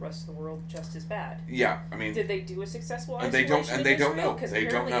 or is the rest of the world just as bad? yeah, I mean, Did they do a successful And isolation they in don't Israel? know. Because They don't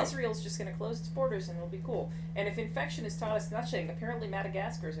apparently know. Israel's just going to close its borders and it'll be cool. And if infection has taught us nothing, apparently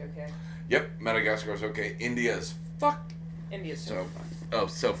Madagascar's okay. yep, Madagascar's okay. India's fucked. India's So,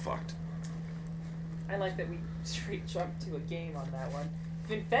 fucked. so fucked. I like that we straight jumped to a game on that one.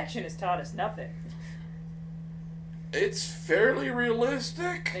 If infection has taught us nothing, It's fairly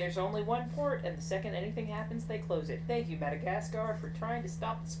realistic. there's only one port, and the second anything happens, they close it. Thank you, Madagascar, for trying to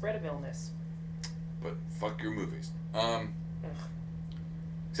stop the spread of illness. But fuck your movies. Ugh.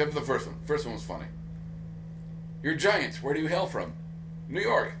 Except for the first one. First one was funny. You're Giants. Where do you hail from? New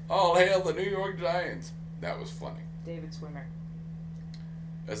York. All hail the New York Giants. That was funny. David Swimmer.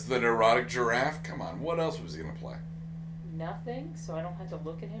 As the neurotic giraffe? Come on, what else was he going to play? Nothing, so I don't have to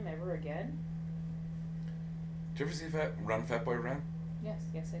look at him ever again? Did you ever see Run, Fat Boy, Run? Yes,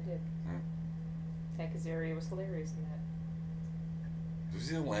 I did. Hank Azaria was hilarious in that. Was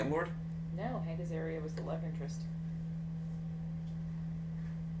he the landlord? No, Hank Azaria was the love interest.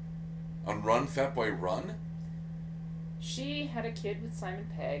 On Run, Fat Boy, Run? She had a kid with Simon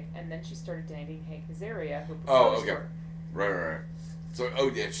Pegg, and then she started dating Hank Azaria, who proposed Oh, to okay. her. Right. So,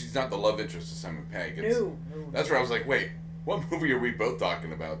 yeah, she's not the love interest of Simon Pegg. No. That's where I was like, wait, what movie are we both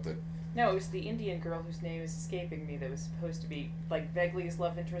talking about that... No, it was the Indian girl whose name is escaping me that was supposed to be, like, vaguely his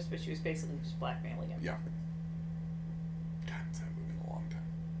love interest, but she was basically just blackmailing him. Yeah. God, it's that movie in a long time.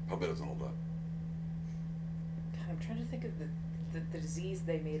 Probably doesn't hold up. God, I'm trying to think of the disease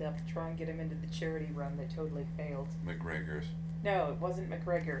they made up to try and get him into the charity run that totally failed. McGregor's. No, it wasn't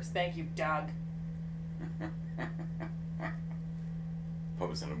McGregor's. Thank you, Doug.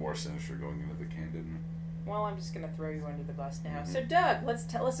 Probably sounded more sinister going into the can, didn't it? Well, I'm just going to throw you under the bus now. Mhm. So, Doug, let's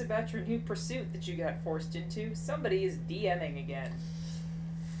tell us about your new pursuit that you got forced into. Somebody is DMing again.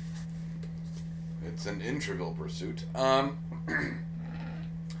 It's an integral pursuit.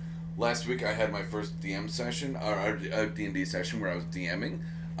 Last week I had my first DM session, or a D&D session where I was DMing.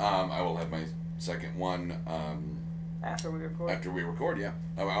 I will have my second one After we record? after we record, yeah.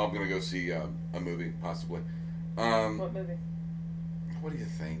 I'm going to go see a movie, possibly. What movie? What do you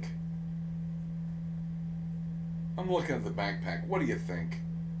think? I'm looking at the backpack. What do you think?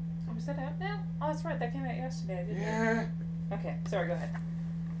 Oh, is that out now? Oh, that's right. That came out yesterday, didn't Yeah. it? Okay, sorry, go ahead.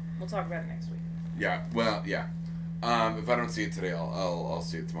 We'll talk about it next week. Yeah, well, yeah. If I don't see it today, I'll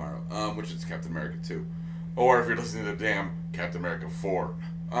see it tomorrow. Which is Captain America 2. Or if you're listening to damn Captain America 4.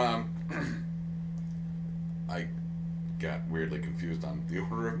 I got weirdly confused on the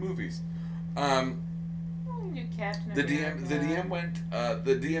order of movies. New Captain The America.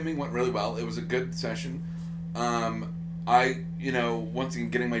 the DMing went really well. It was a good session. Once again,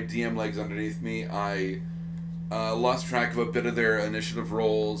 getting my DM legs underneath me, I lost track of a bit of their initiative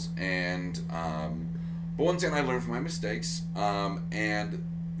rolls, and but once again, I learned from my mistakes. And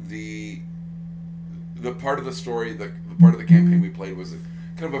the part of the story, the part of the campaign we played was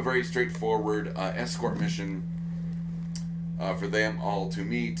kind of a very straightforward escort mission for them all to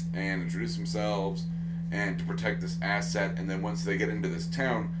meet and introduce themselves and to protect this asset. And then once they get into this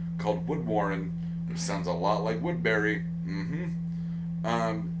town called Woodwarren, which sounds a lot like Woodbury, they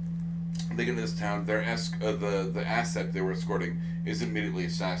get into this town. Their the asset they were escorting is immediately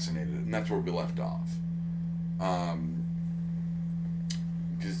assassinated, and that's where we left off.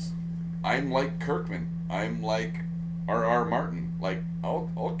 Because I'm like Kirkman, I'm like R.R. Martin. Like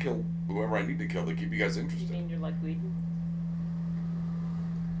I'll kill whoever I need to kill to keep you guys You interested. mean you're like Whedon?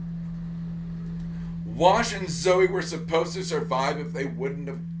 Wash and Zoe were supposed to survive if they wouldn't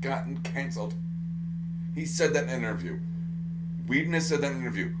have gotten canceled. He said that in an interview. Whedon has said that in an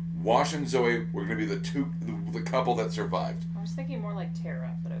interview. Wash and Zoe were going to be the couple that survived. I was thinking more like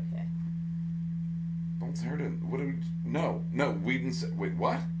Tara, but okay. Don't say her to... What do we... No, Whedon said... Wait,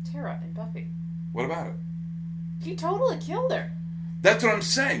 what? Tara and Buffy. What about it? He totally killed her. That's what I'm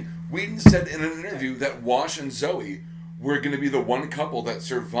saying. Whedon said in an interview that Wash and Zoe were going to be the one couple that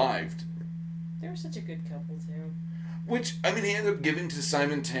survived. They were such a good couple, too. Which, I mean, he ended up giving to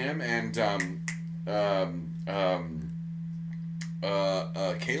Simon Tam and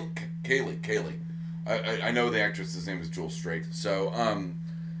Kaylee. I know the actress's name is Jewel Straight. So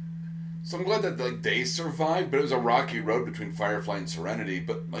so I'm glad that like they survived, but it was a rocky road between Firefly and Serenity.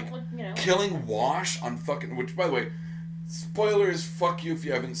 But like killing Wash on fucking, which by the way, spoilers, fuck you if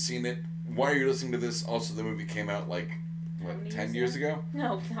you haven't seen it. Why are you listening to this? Also, the movie came out like what, 10 years ago?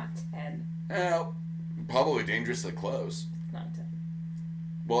 No, not 10. Probably dangerously close. Not 10.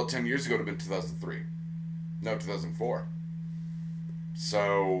 Well, 10 years ago it would have been 2003. No, 2004.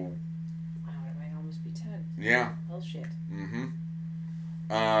 So. Wow, it might almost be 10. Yeah. Well, shit.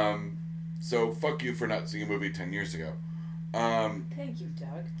 So fuck you for not seeing a movie 10 years ago. Thank you,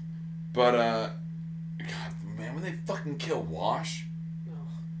 Doug. But, God, man, when they fucking kill Wash. Oh,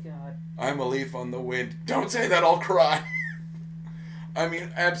 God. I'm a leaf on the wind. Don't say that, I'll cry. I mean,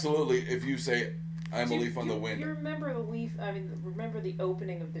 absolutely, if you say, I'm a leaf on the wind. You remember remember the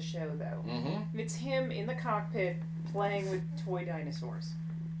opening of the show, though. Mm-hmm. It's him in the cockpit playing with toy dinosaurs.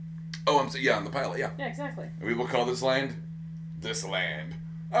 Oh, on the pilot, yeah. Yeah, exactly. And we will call this land, this land.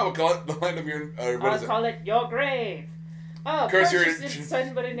 I will call it the land of your, I'll call it your grave. Oh, curse your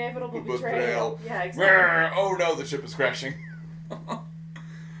sudden but inevitable betrayal. Yeah, exactly. Oh no, the ship is crashing.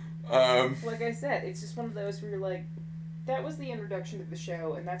 Like I said, it's just one of those where you're like, that was the introduction to the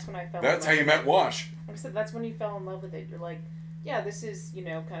show, and that's when I fell in love with it. That's how you met Wash. Like I said, that's when you fell in love with it. You're like, yeah, this is,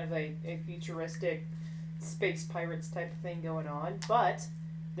 kind of a futuristic space pirates type of thing going on, but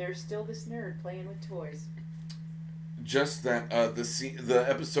there's still this nerd playing with toys. Just that, the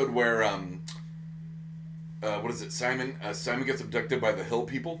episode where, what is it, Simon Simon gets abducted by the Hill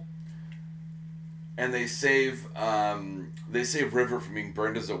people, and they save River from being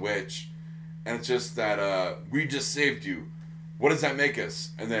burned as a witch, and it's just that, we just saved you. What does that make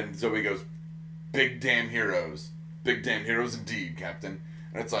us? And then Zoe goes, big damn heroes. Big damn heroes indeed, Captain.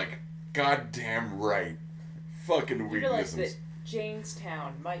 And it's like, goddamn right. Fucking you weaknesses. realize that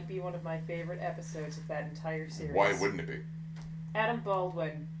Janestown might be one of my favorite episodes of that entire series. Why wouldn't it be? Adam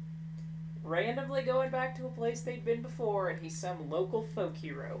Baldwin randomly going back to a place they'd been before, and he's some local folk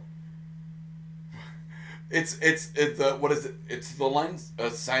hero. It's what is it? It's the lines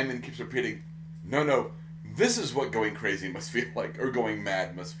Simon keeps repeating. No, this is what going crazy must feel like, or going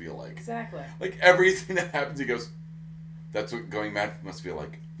mad must feel like. Exactly. Like everything that happens, he goes, that's what going mad must feel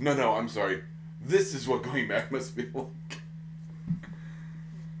like. No, I'm sorry. This is what going mad must feel like.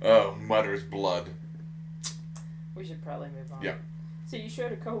 Oh, mother's blood. We should probably move on. Yeah. So you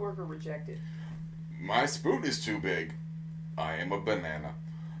showed a coworker rejected. My spoon is too big. I am a banana.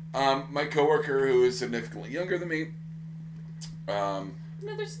 My coworker, who is significantly younger than me,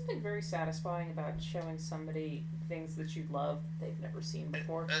 there's something very satisfying about showing somebody things that you love that they've never seen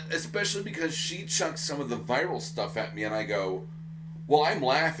before. Especially because she chucks some of the viral stuff at me, and I go, well, I'm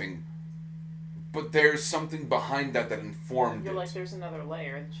laughing, but there's something behind that informed You're it. like, there's another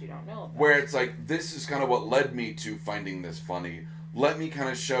layer that you don't know about. Where it's like, this is kind of what led me to finding this funny. Let me kind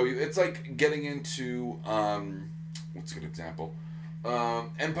of show you. It's like getting into, what's a good example?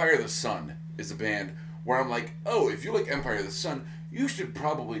 Empire of the Sun is a band where I'm like, oh, if you like Empire of the Sun, you should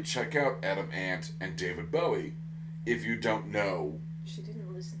probably check out Adam Ant and David Bowie if you don't know. She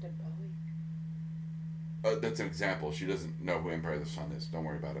didn't listen to Bowie. That's an example. She doesn't know who Empire of the Sun is. Don't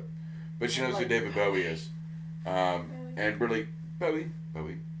worry about it. But she knows who David Bowie is. And really, Bowie.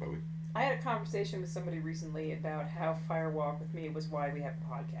 I had a conversation with somebody recently about how Fire Walk with Me was why we have a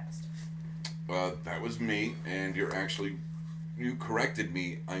podcast. That was me, and you corrected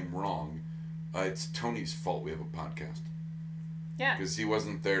me. I'm wrong. It's Tony's fault we have a podcast. Yeah. Because he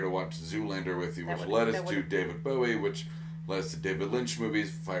wasn't there to watch Zoolander with you, which led us to David Bowie, which led us to David Lynch movies,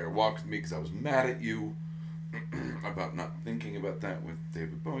 Fire Walk with Me, because I was mad at you about not thinking about that with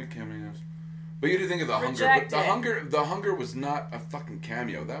David Bowie cameos. But you did think of The Hunger. But The Hunger was not a fucking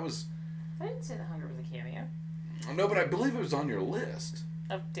cameo. That was... I didn't say The Hunger was a cameo. No, but I believe it was on your list.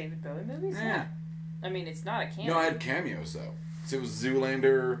 Of David Bowie movies? Yeah. I mean, it's not a cameo. No, I had cameos, though. So it was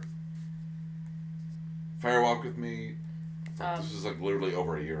Zoolander, Fire Walk with Me. This was like literally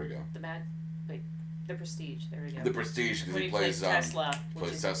over a year ago. The Prestige. There we go. The Prestige, because he plays Tesla,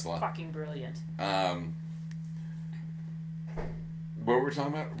 which is Tesla. Fucking brilliant. What were we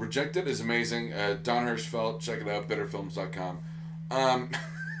talking about? Rejected is amazing. Don Hirschfeld, check it out. Betterfilms.com. I'm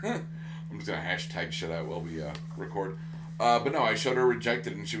just gonna hashtag shit out while we record. But no, I showed her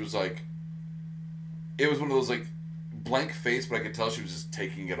Rejected, and she was like, it was one of those like blank face, but I could tell she was just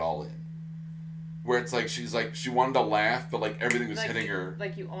taking it all in. Where it's like, she wanted to laugh, but like everything was hitting her.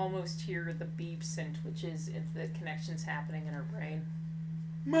 Like you almost hear the beeps and twitches if the connection's happening in her brain.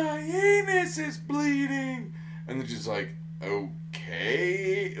 My anus is bleeding! And then she's like,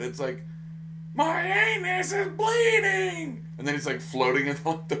 okay. It's like, My anus is bleeding! And then he's like floating in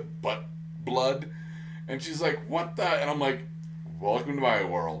like the butt blood. And she's like, what the? And I'm like, welcome to my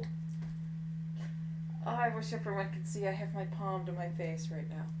world. Oh, I wish everyone could see I have my palm to my face right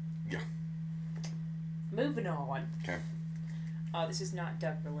now. Yeah. Moving on. Okay. This is not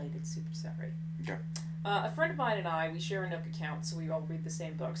Doug related, super sorry. Okay. A friend of mine and I, we share a Nook account, so we all read the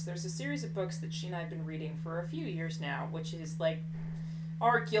same books. There's a series of books that she and I have been reading for a few years now, which is like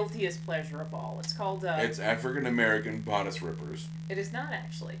our guiltiest pleasure of all. It's called... it's African American Bodice Rippers. It is not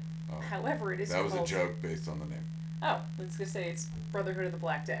actually. Oh. However, it is That was called... a joke based on the name. Oh, I was going to say it's Brotherhood of the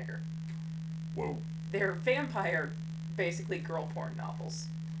Black Dagger. Whoa. They're vampire, basically girl porn novels.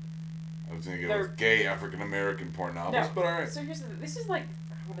 I was going to go with gay African American porn novels, but alright. So here's the... This is like...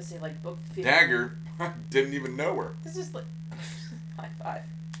 I want to say like book 50. Dagger? I didn't even know her. This is like... High five.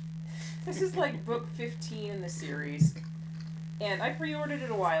 This is like book 15 in the series. And I pre-ordered it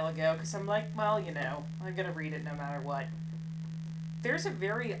a while ago because I'm like, well, you know, I'm going to read it no matter what. There's a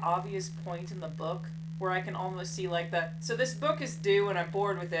very obvious point in the book where I can almost see like the... So this book is due and I'm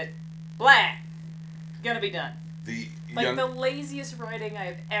bored with it. Blah! Gonna be done. The laziest writing I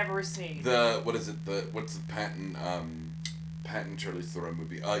have ever seen. What's the Patton Charlize Theron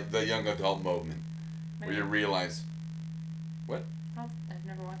movie? The young adult moment. Where you realize... What? Oh, I've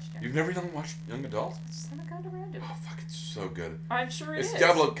never watched it. You've never even watched Young Adult? I just haven't gotten around to it. Oh, fuck, it's so good. I'm sure it's is.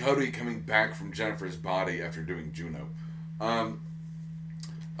 Diablo Cody coming back from Jennifer's body after doing Juno.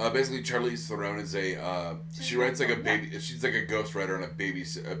 Basically, Charlize Theron is she writes like a baby... She's like a ghostwriter on a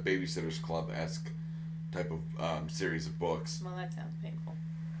Babysitter's Club-esque type of series of books. Well, that sounds painful.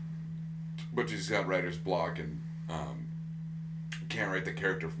 But she's got writer's block and can't write the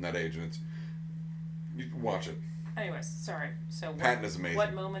character from that age, and it's... You watch it. Anyways, sorry. So Patton is amazing.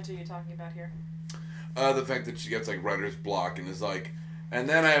 What moment are you talking about here? The fact that she gets like writer's block and is like, and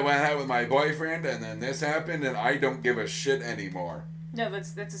then I went out with my boyfriend, and then this happened, and I don't give a shit anymore. No,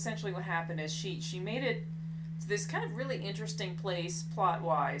 that's essentially what happened. Is she made it to this kind of really interesting place plot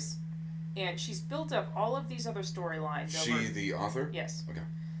wise, and she's built up all of these other storylines. She, the author? Yes. Okay.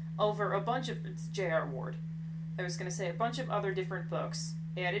 Over a bunch of... It's J.R. Ward. I was going to say a bunch of other different books.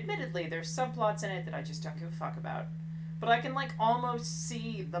 And admittedly, there's subplots in it that I just don't give a fuck about. But I can, like, almost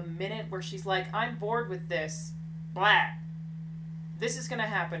see the minute where she's like, I'm bored with this. Blah. This is going to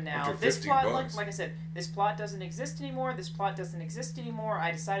happen now. After This 50 plot, books. like I said, this plot doesn't exist anymore. This plot doesn't exist anymore.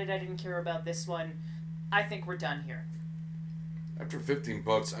 I decided I didn't care about this one. I think we're done here. After 15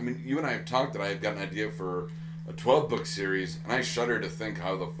 books, I mean, you and I have talked that I had got an idea for a 12-book series, and I shudder to think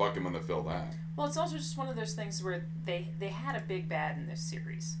how the fuck I'm going to fill that. Well, it's also just one of those things where they had a big bad in this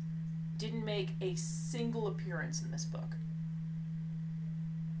series. Didn't make a single appearance in this book.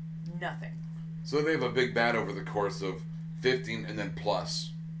 Nothing. So they have a big bad over the course of 15 and then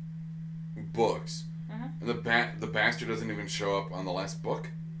plus books. Mm-hmm. And the bastard doesn't even show up on the last book?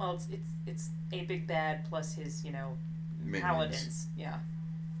 Well, it's a big bad plus his, Minions. paladins. Yeah.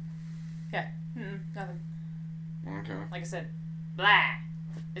 Yeah. Nothing. Okay. Like I said, blah.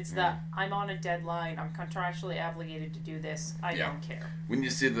 It's I'm on a deadline. I'm contractually obligated to do this. I don't care. When you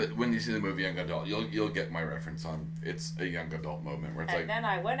see the movie Young Adult, you'll get my reference on. It's a young adult moment where it's and then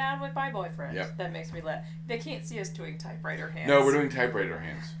I went out with my boyfriend. Yep. That makes me laugh. They can't see us doing typewriter hands. No, we're doing typewriter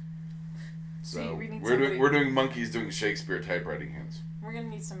hands. So See, we're doing monkeys doing Shakespeare typewriting hands. We're gonna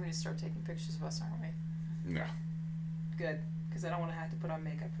need somebody to start taking pictures of us, aren't we? No. Good, because I don't want to have to put on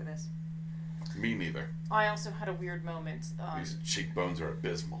makeup for this. Me neither. I also had a weird moment. These cheekbones are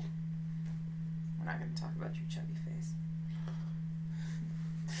abysmal. We're not going to talk about your chubby face.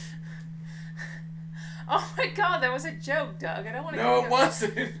 Oh my god, that was a joke, Doug. I don't want to. No, it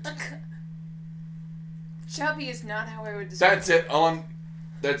wasn't. Chubby is not how I would describe. That's it.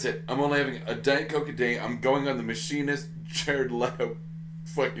 That's it. I'm only having a Diet Coke a day. I'm going on the machinist Jared Leto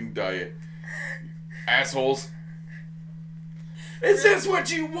fucking diet. Assholes. Is this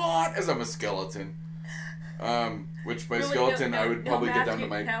what you want? As I'm a skeleton. Which by skeleton I would probably get down to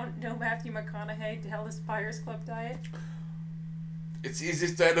my... No Matthew McConaughey Dallas Buyers Club diet? It's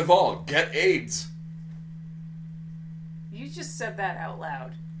easiest diet of all. Get AIDS. You just said that out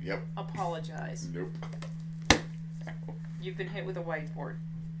loud. Yep. Apologize. Nope. You've been hit with a whiteboard.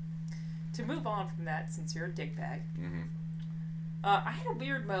 To move on from that, since you're a dickbag, I had a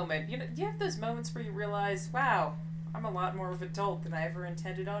weird moment. You have those moments where you realize, wow, I'm a lot more of an adult than I ever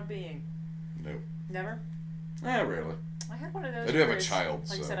intended on being. Nope. Never? Rarely. I had one of those. I do have a where child,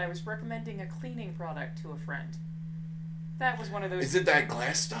 Like so. I said, I was recommending a cleaning product to a friend. That was one of those. Is it that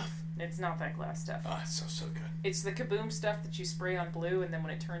glass stuff? It's not that glass stuff. Oh, it's so good. It's the Kaboom stuff that you spray on blue, and then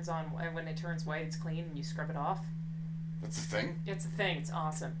when it turns white, it's clean, and you scrub it off. That's the thing? It's a thing. It's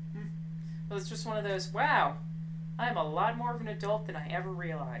awesome. Well, it's just one of those, wow, I'm a lot more of an adult than I ever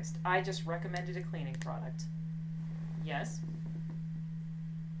realized. I just recommended a cleaning product. Yes?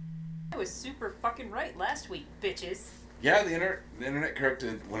 I was super fucking right last week, bitches. Yeah, the internet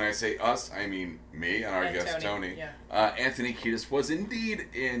corrected. When I say us, I mean me and our guest Tony. Yeah. Anthony Kiedis was indeed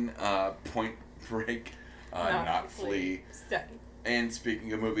in Point Break, not Flea. Second. And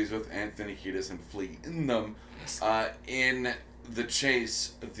speaking of movies with Anthony Kiedis and Flea in them, in The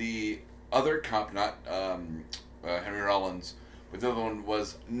Chase, the other cop, not Henry Rollins, but the other one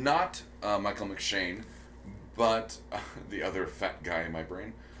was not Michael McShane, but the other fat guy in my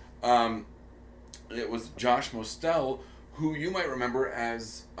brain. It was Josh Mostel, who you might remember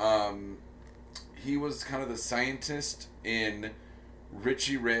as he was kind of the scientist in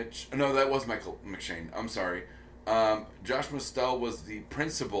Richie Rich. No, that was Michael McShane. I'm sorry. Josh Mostel was the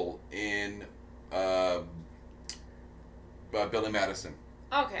principal in Billy Madison.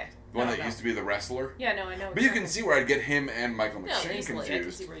 Okay. The one that used to be the wrestler. Yeah, no, I know. But you can see where I'd get him and Michael McShane easily. confused. I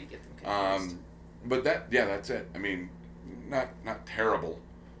can see where you get them confused. But that's it. I mean, not terrible.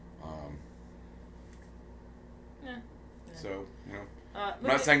 Yeah. So, I'm moving,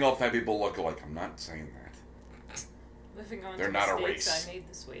 not saying all fat people look alike. I'm not saying that. Moving on They're to not a mistakes race. I made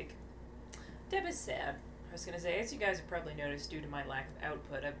this week. Deb is sad. I was going to say, as you guys have probably noticed due to my lack of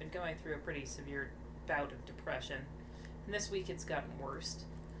output, I've been going through a pretty severe bout of depression. And this week it's gotten worse.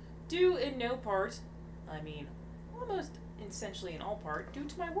 Due in no part, I mean, almost essentially in all part, due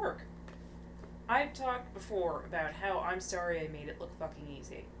to my work. I've talked before about how I'm sorry I made it look fucking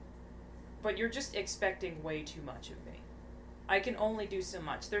easy. But you're just expecting way too much of me. I can only do so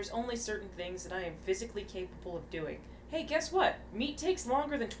much. There's only certain things that I am physically capable of doing. Hey, guess what? Meat takes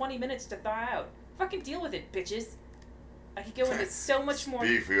longer than 20 minutes to thaw out. Fucking deal with it, bitches. I could go into so much more...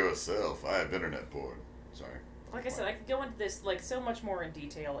 Speak for yourself. I have internet porn. Sorry. Like I said, I could go into this so much more in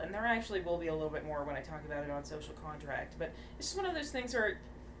detail, and there actually will be a little bit more when I talk about it on Social Contract, but it's just one of those things where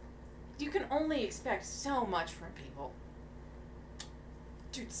you can only expect so much from people.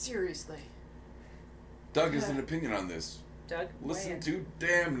 Dude, seriously. Doug has an opinion on this. Doug, listen to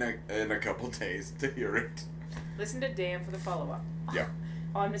Damn in a couple days to hear it. Listen to Damn for the follow-up. Yeah.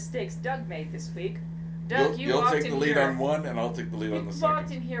 On mistakes Doug made this week. Doug, you'll take the lead on one, and I'll take the lead on the second. You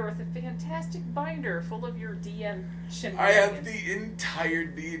walked in here with a fantastic binder full of your DM shenanigans. I have the entire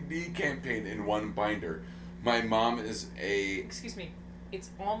D&D campaign in one binder. My mom is a... Excuse me. It's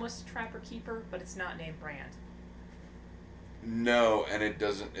almost Trapper Keeper, but it's not named Brand. No, and it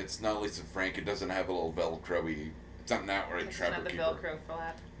doesn't... It's not Lisa Frank. It doesn't have a little Velcro-y... It's not an outright Trapper Keeper. It's not the Velcro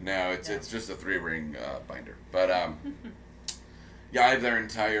flap. No, it's just a 3-ring binder. But, yeah, I have their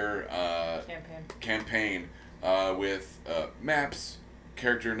entire campaign with maps,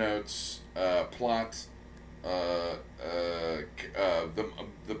 character notes, plot, the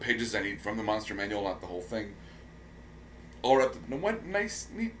pages I need from the monster manual, not the whole thing. All wrapped up in one nice,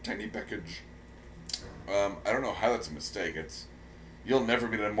 neat, tiny package. I don't know how that's a mistake. You'll never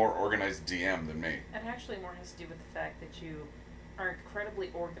meet a more organized DM than me. It actually more has to do with the fact that you are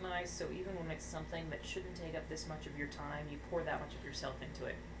incredibly organized, so even when it's something that shouldn't take up this much of your time, you pour that much of yourself into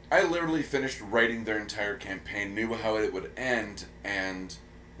it. I literally finished writing their entire campaign, knew how it would end, and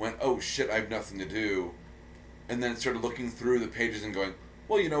went, oh shit, I have nothing to do. And then started looking through the pages and going,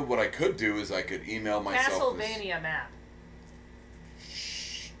 well, you know, what I could do is I could email myself Castlevania map.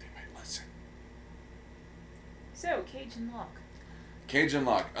 Shh, they might listen. So, Cage and Lock. Cage and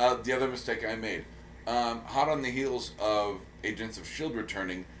Lock. The other mistake I made. Hot on the heels of Agents of S.H.I.E.L.D.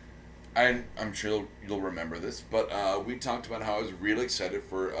 returning, and I'm sure you'll remember this, but we talked about how I was really excited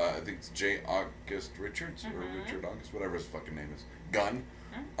for, I think it's J. August Richards, or Richard August, whatever his fucking name is, Gunn,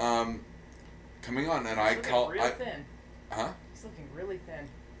 coming on, and I call... He's looking real thin. Huh? He's looking really thin.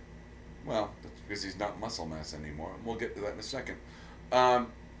 Well, that's because he's not muscle mass anymore, and we'll get to that in a second.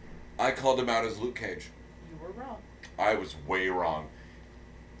 I called him out as Luke Cage. You were wrong. I was way wrong.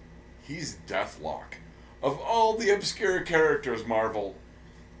 He's Deathlock. Of all the obscure characters, Marvel...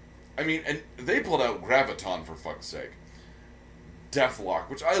 I mean, and they pulled out Graviton, for fuck's sake. Deathlock,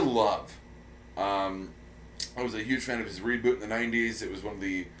 which I love. I was a huge fan of his reboot in the 90s. It was one of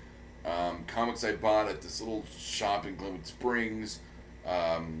the comics I bought at this little shop in Glenwood Springs.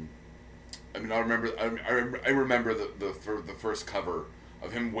 I mean, I remember the first cover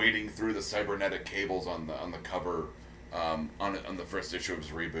of him wading through the cybernetic cables on the cover on the first issue of his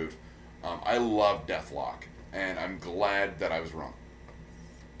reboot. I love Deathlock, and I'm glad that I was wrong.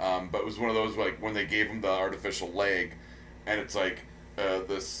 But it was one of those, like, when they gave him the artificial leg, and it's like,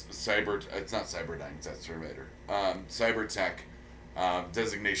 this it's not Cyberdyne, it's that Terminator. Cybertech,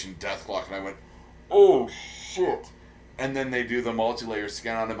 designation Deathlock, and I went, oh, shit. and then they do the multi-layer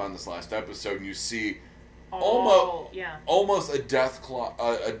scan on him on this last episode, and you see yeah. almost a death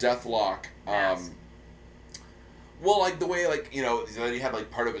lock. Yes. Well, like the way, like, you know, that he had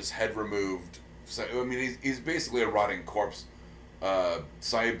like part of his head removed. So I mean, he's basically a rotting corpse,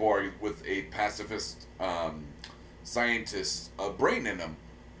 cyborg with a pacifist scientist brain in him,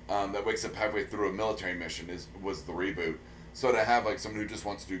 that wakes up halfway through a military mission. Was the reboot. So to have like someone who just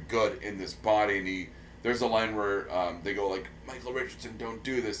wants to do good in this body, and there's a line where they go like, Michael Richardson, don't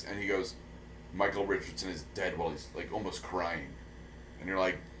do this, and he goes, Michael Richardson is dead, while he's like almost crying, and you're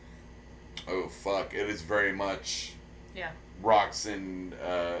like, oh fuck, it is very much Roxon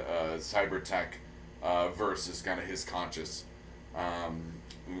Cybertech versus kind of his conscious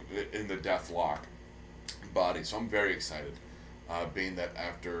in the Deathlock body. So I'm very excited, being that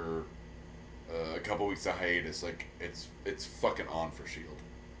after a couple weeks of hiatus, like it's fucking on for S.H.I.E.L.D.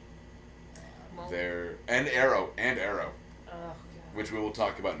 There and Arrow, which we will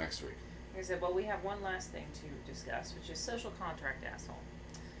talk about next week. Like I said, well, we have one last thing to discuss, which is social contract asshole.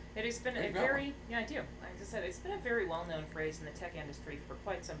 It has been I do. Like I said, it's been a very well-known phrase in the tech industry for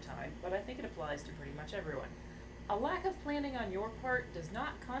quite some time, but I think it applies to pretty much everyone. A lack of planning on your part does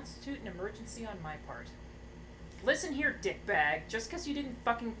not constitute an emergency on my part. Listen here, dickbag. Just because you didn't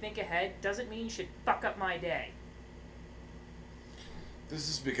fucking think ahead doesn't mean you should fuck up my day. This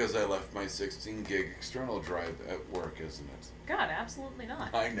is because I left my 16 gig external drive at work, isn't it? God, absolutely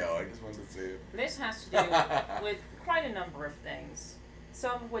not. I know, I just wanted to say it. This has to do with quite a number of things.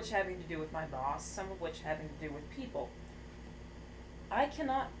 Some of which having to do with my boss, some of which having to do with people. I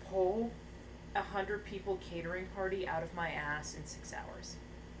cannot pull 100 people catering party out of my ass in 6 hours.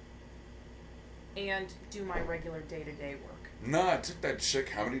 And do my regular day-to-day work. Nah, it took that chick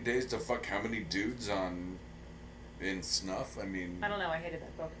how many days to fuck how many dudes in Snuff? I mean... I don't know, I hated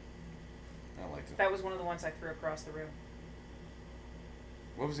that book. I liked it. That was one of the ones I threw across the room.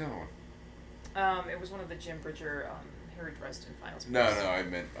 What was the other one? It was one of the Jim Bridger, Harry Dresden finals. No, I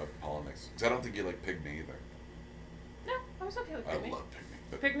meant Polynix. Because I don't think you like Pygmy either. No, I was okay with Pygmy. I love Pygmy.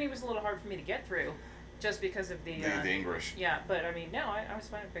 But Pygmy was a little hard for me to get through, just because of the English. Yeah, but I mean, no, I was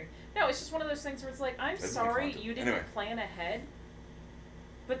fine with Pygmy. No, it's just one of those things where it's like, I'm sorry you didn't plan ahead,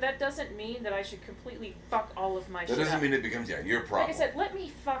 but that doesn't mean that I should completely fuck all of my shit up. That doesn't mean it becomes, your problem. Like I said, let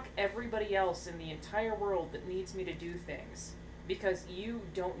me fuck everybody else in the entire world that needs me to do things, because you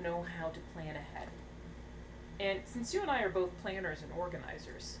don't know how to plan ahead. And since you and I are both planners and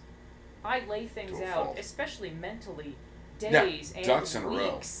organizers, I lay things out, especially mentally, days and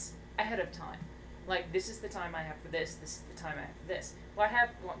weeks ahead of time. Like, this is the time I have for this is the time I have for this. Well, I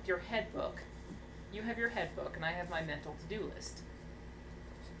have your head book. You have your head book, and I have my mental to-do list.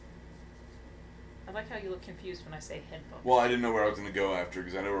 I like how you look confused when I say head book. Well, I didn't know where I was going to go after,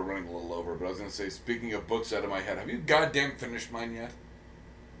 because I know we're running a little over, but I was going to say, speaking of books out of my head, have you goddamn finished mine yet?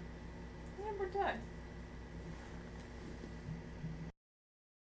 Yeah, we're done.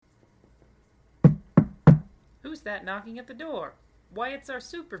 Who's that knocking at the door? Why, it's our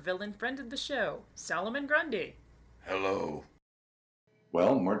supervillain friend of the show, Solomon Grundy. Hello.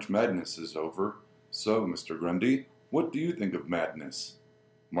 Well, March Madness is over. So, Mr. Grundy, what do you think of madness?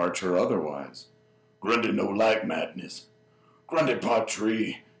 March or otherwise? Grundy no like madness. Grundy part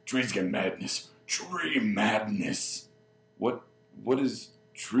tree. Trees get madness. Tree madness. What is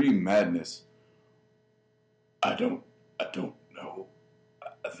tree madness? I don't know.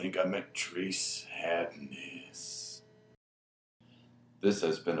 I think I meant tree sadness. This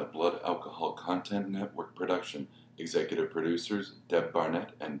has been a Blood Alcohol Content Network production. Executive producers Deb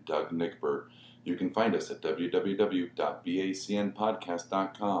Barnett and Doug Nickberg. You can find us at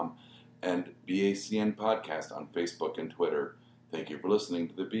www.bacnpodcast.com and BACN Podcast on Facebook and Twitter. Thank you for listening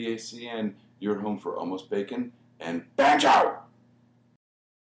to the BACN, your home for Almost Bacon and Banjo!